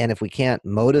 And if we can't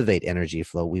motivate energy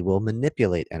flow, we will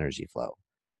manipulate energy flow.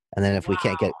 And then if we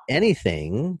can't get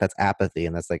anything, that's apathy,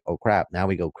 and that's like, oh crap, now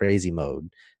we go crazy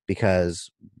mode because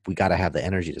we got to have the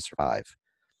energy to survive.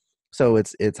 So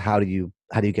it's how do you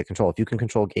get control? If you can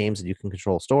control games and you can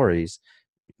control stories,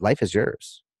 life is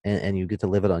yours, and you get to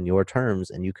live it on your terms,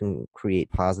 and you can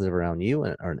create positive around you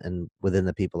and within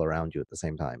the people around you at the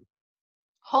same time.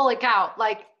 Holy cow,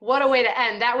 like what a way to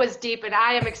end. That was deep, and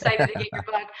I am excited to get your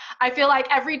book. I feel like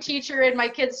every teacher in my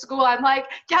kids' school, I'm like,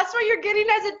 guess what you're getting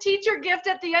as a teacher gift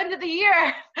at the end of the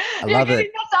year? You're getting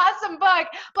this awesome book.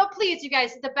 But please, you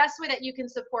guys, the best way that you can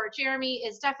support Jeremy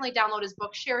is definitely download his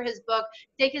book, share his book,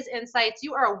 take his insights.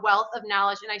 You are a wealth of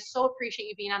knowledge, and I so appreciate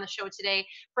you being on the show today.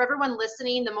 For everyone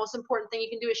listening, the most important thing you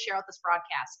can do is share out this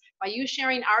broadcast. By you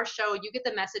sharing our show, you get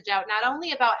the message out, not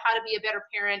only about how to be a better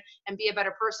parent and be a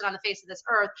better person on the face of this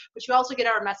earth, but you also get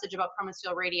our message about Crum and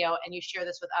Steel Radio, and you share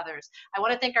this with others. I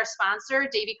want to thank our sponsor,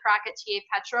 Davy Crockett TA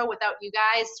Petro. Without you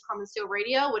guys, Crum and Steel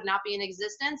Radio would not be in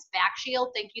existence. Back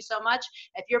Shield, thank you so much.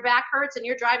 If your back hurts and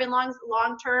you're driving long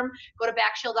term, go to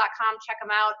backshield.com, check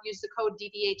them out, use the code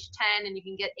DDH10, and you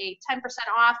can get a 10%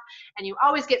 off, and you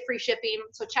always get free shipping,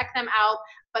 so check them out.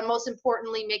 But most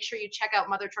importantly, make sure you check out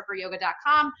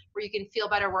mothertruckeryoga.com, where you can feel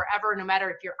better wherever, no matter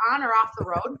if you're on or off the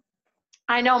road.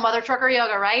 I know, Mother Trucker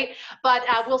Yoga, right? But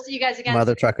we'll see you guys again.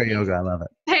 Mother Trucker Yoga. I love it.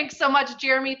 Thanks so much,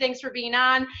 Jeremy. Thanks for being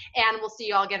on. And we'll see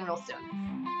you all again real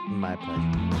soon. My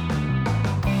pleasure.